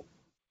 And so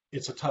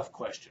it's a tough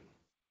question.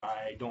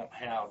 I don't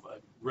have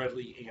a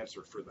readily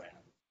answer for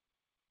that.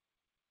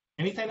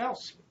 Anything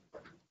else?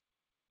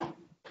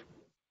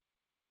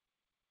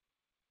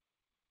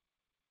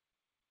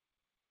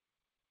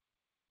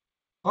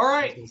 All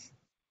right.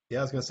 Yeah,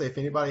 I was going to say, if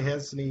anybody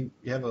has you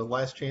have a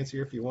last chance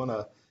here. If you want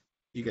to,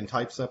 you can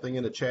type something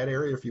in the chat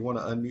area. If you want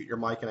to unmute your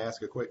mic and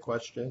ask a quick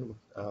question,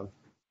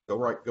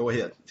 go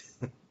ahead.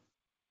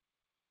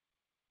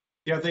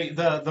 Yeah,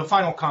 the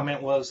final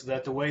comment was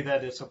that the way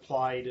that it's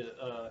applied,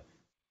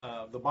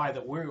 the buy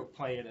that we're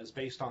playing is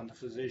based on the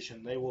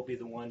physician. They will be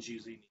the ones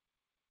using.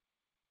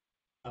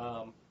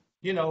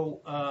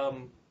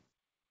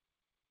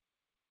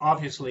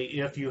 Obviously,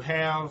 if you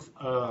have,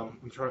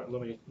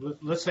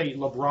 let's say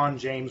LeBron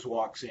James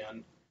walks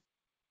in,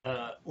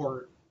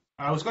 or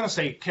I was going to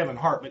say Kevin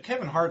Hart, but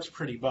Kevin Hart's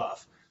pretty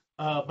buff.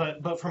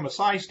 But from a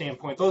size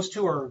standpoint, those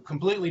two are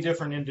completely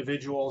different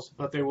individuals,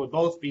 but they would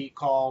both be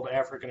called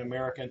African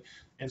American,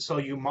 and so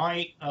you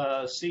might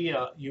see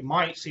a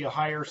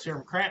higher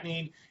serum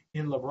creatinine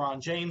in LeBron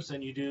James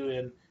than you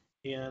do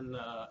in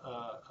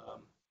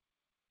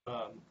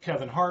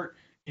Kevin Hart,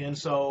 and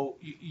so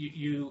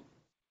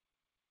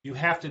you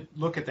have to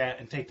look at that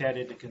and take that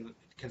into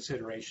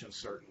consideration,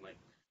 certainly.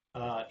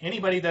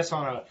 Anybody that's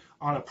on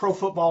a pro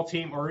football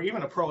team or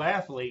even a pro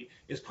athlete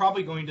is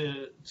probably going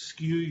to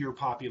skew your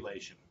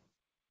population.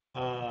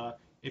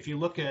 If you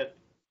look at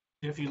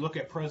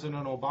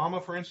President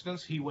Obama, for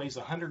instance, he weighs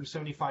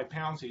 175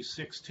 pounds. He's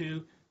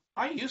 6'2".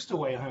 I used to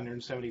weigh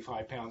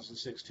 175 pounds and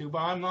 6'2", but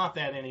I'm not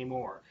that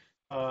anymore.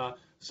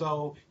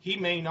 So he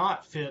may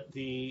not fit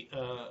the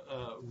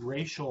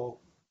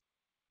racial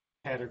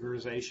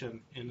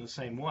categorization in the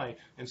same way,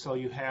 and so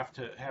you have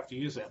to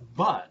use that.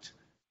 But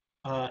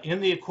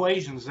in the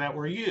equations that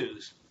were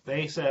used,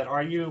 they said,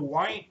 "Are you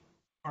white?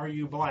 Are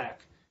you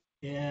black?"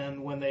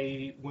 And when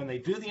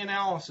they do the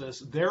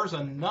analysis, there's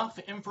enough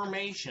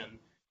information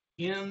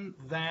in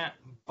that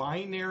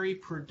binary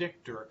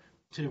predictor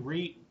to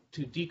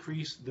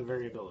decrease the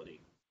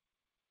variability.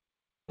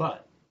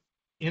 But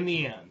in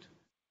the end,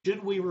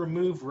 should we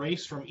remove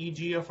race from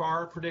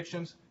eGFR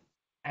predictions?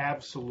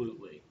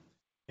 Absolutely.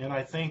 And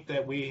I think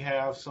that we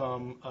have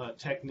some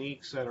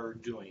techniques that are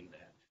doing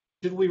that.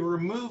 Should we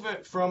remove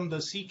it from the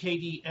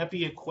CKD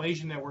epi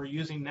equation that we're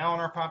using now in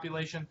our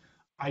population?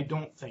 I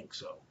don't think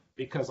so,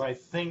 because I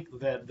think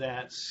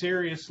that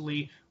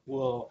seriously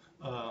will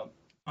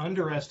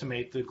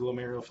underestimate the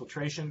glomerular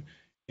filtration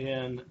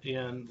in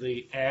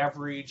the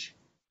average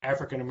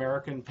African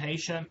American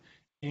patient,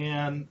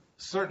 and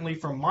certainly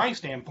from my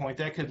standpoint,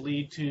 that could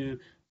lead to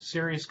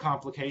serious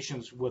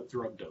complications with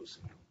drug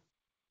dosing.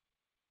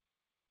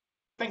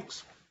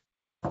 Thanks.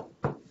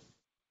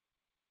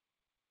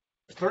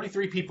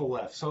 33 people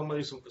left.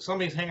 Somebody's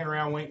hanging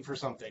around waiting for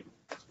something.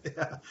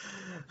 Yeah.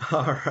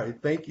 All right.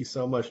 Thank you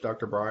so much,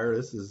 Dr. Brier.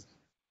 This is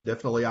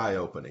definitely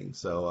eye-opening.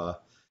 So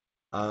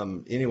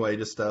anyway,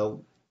 just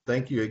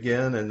thank you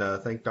again,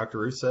 and thank Dr.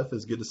 Rusev.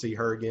 It's good to see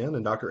her again,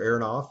 and Dr.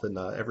 Aronoff and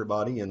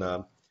everybody.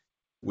 And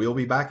we'll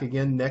be back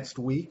again next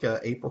week,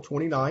 April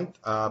 29th.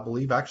 I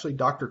believe actually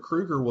Dr.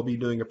 Kruger will be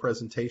doing a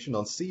presentation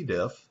on C.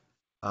 diff,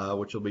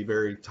 which will be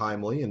very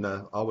timely and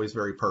always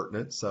very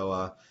pertinent.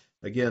 So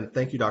again,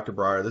 thank you, Dr.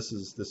 Brier. This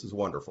is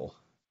wonderful.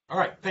 All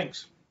right,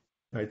 thanks.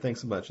 All right,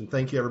 thanks so much, and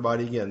thank you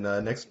everybody again.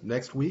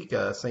 Next week,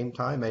 same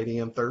time, 8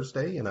 a.m.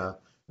 Thursday, and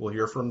we'll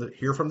hear from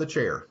the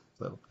chair.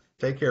 So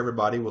take care,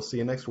 everybody. We'll see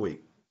you next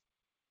week.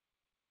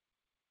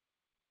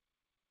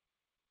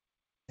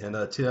 And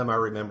Tim, I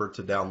remembered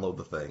to download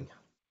the thing.